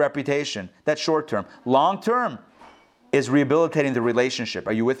rehabilitating your reputation. That's short-term. Long-term is rehabilitating the relationship.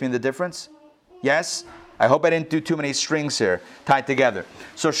 Are you with me in the difference? Yes? I hope I didn't do too many strings here tied together.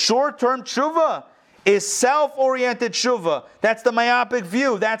 So short-term tshuva is self-oriented tshuva. That's the myopic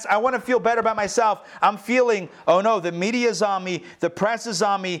view. That's, I want to feel better about myself. I'm feeling, oh no, the media's on me, the press is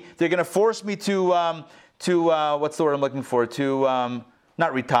on me, they're going to force me to what's the word I'm looking for? To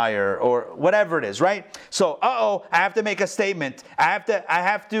not retire or whatever it is, right? So, I have to make a statement. I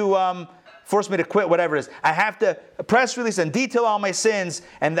have to force me to quit, whatever it is. I have to press release and detail all my sins,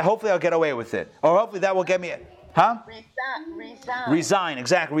 and hopefully I'll get away with it. Or hopefully that will get me, Resign,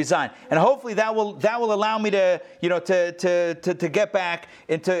 exactly, resign. And hopefully that will allow me to, to get back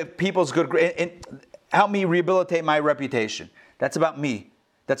into people's good, and help me rehabilitate my reputation. That's about me.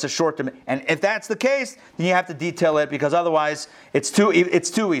 That's a short term. And if that's the case, then you have to detail it, because otherwise it's too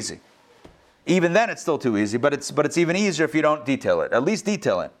easy. Even then it's still too easy, but it's even easier if you don't detail it. At least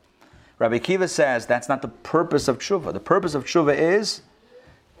detail it. Rabbi Akiva says that's not the purpose of tshuva. The purpose of tshuva is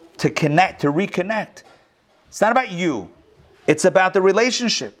to connect, to reconnect. It's not about you. It's about the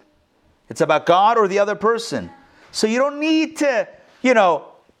relationship. It's about God or the other person. So you don't need to,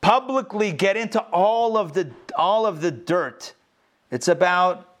 publicly get into all of the dirt. It's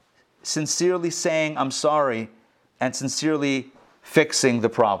about sincerely saying, I'm sorry, and sincerely fixing the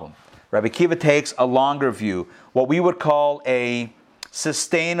problem. Rabbi Akiva takes a longer view, what we would call a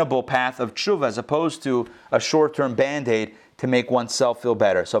sustainable path of tshuva, as opposed to a short-term Band-Aid to make oneself feel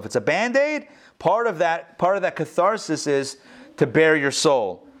better. So if it's a Band-Aid, part of that catharsis is to bare your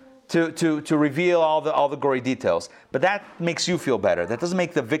soul, to reveal all the gory details. But that makes you feel better. That doesn't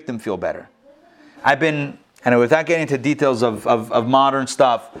make the victim feel better. And without getting into details of modern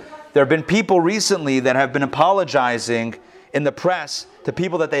stuff, there have been people recently that have been apologizing in the press to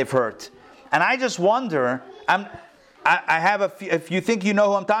people that they've hurt. And I just wonder, if you think you know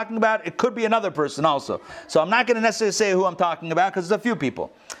who I'm talking about, it could be another person also. So I'm not going to necessarily say who I'm talking about, because there's a few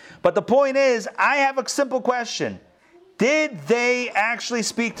people. But the point is, I have a simple question. Did they actually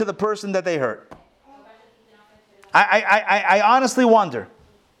speak to the person that they hurt? I honestly wonder.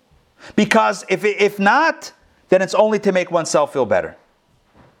 Because if not, then it's only to make oneself feel better.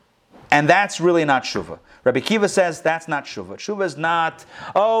 And that's really not tshuva. Rabbi Akiva says that's not tshuva. Tshuva is not,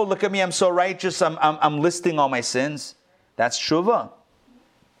 oh, look at me, I'm so righteous, I'm listing all my sins. That's tshuva.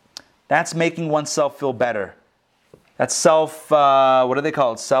 That's making oneself feel better. That's what do they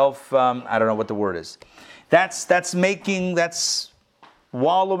call it? I don't know what the word is. That's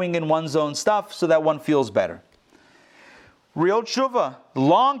wallowing in one's own stuff so that one feels better. Real tshuva,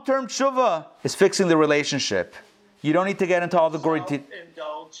 long-term tshuva, is fixing the relationship. You don't need to get into all the gory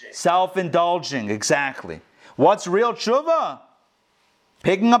details. Self-indulging, exactly. What's real tshuva?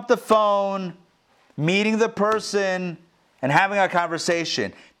 Picking up the phone, meeting the person, and having a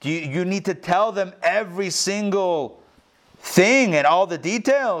conversation. You need to tell them every single thing and all the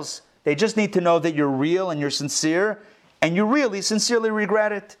details. They just need to know that you're real and you're sincere, and you really sincerely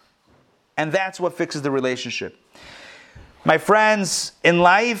regret it. And that's what fixes the relationship. My friends, in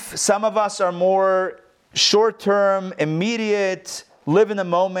life, some of us are more short-term, immediate, live in the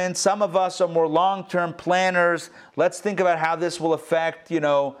moment. Some of us are more long-term planners. Let's think about how this will affect,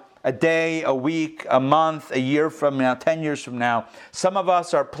 a day, a week, a month, a year from now, 10 years from now. Some of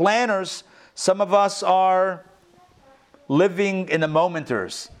us are planners. Some of us are living in the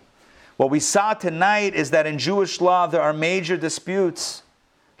momenters. What we saw tonight is that in Jewish law there are major disputes,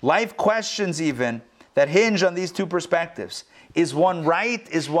 life questions even, that hinge on these two perspectives. Is one right?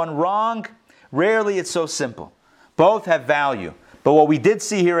 Is one wrong? Rarely it's so simple. Both have value. But what we did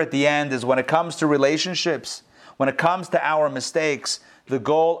see here at the end is when it comes to relationships, when it comes to our mistakes, the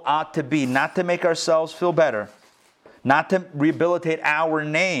goal ought to be not to make ourselves feel better, not to rehabilitate our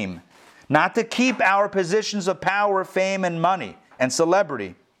name, not to keep our positions of power, fame, and money, and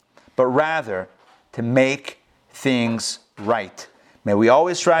celebrity, but rather to make things right. May we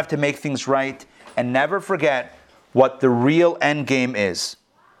always strive to make things right and never forget what the real end game is.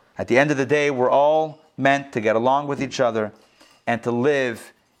 At the end of the day, we're all meant to get along with each other and to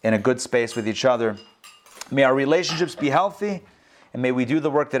live in a good space with each other. May our relationships be healthy, and may we do the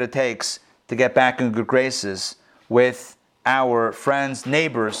work that it takes to get back in good graces with our friends,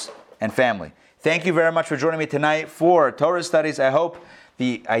 neighbors, and family. Thank you very much for joining me tonight for Torah studies. I hope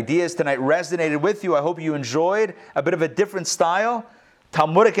the ideas tonight resonated with you. I hope you enjoyed a bit of a different style.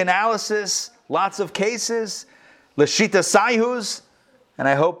 Talmudic analysis, lots of cases, Lashita Saihus, and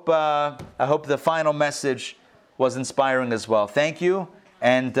I hope the final message was inspiring as well. Thank you,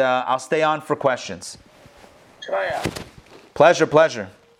 and I'll stay on for questions. Try out. Pleasure.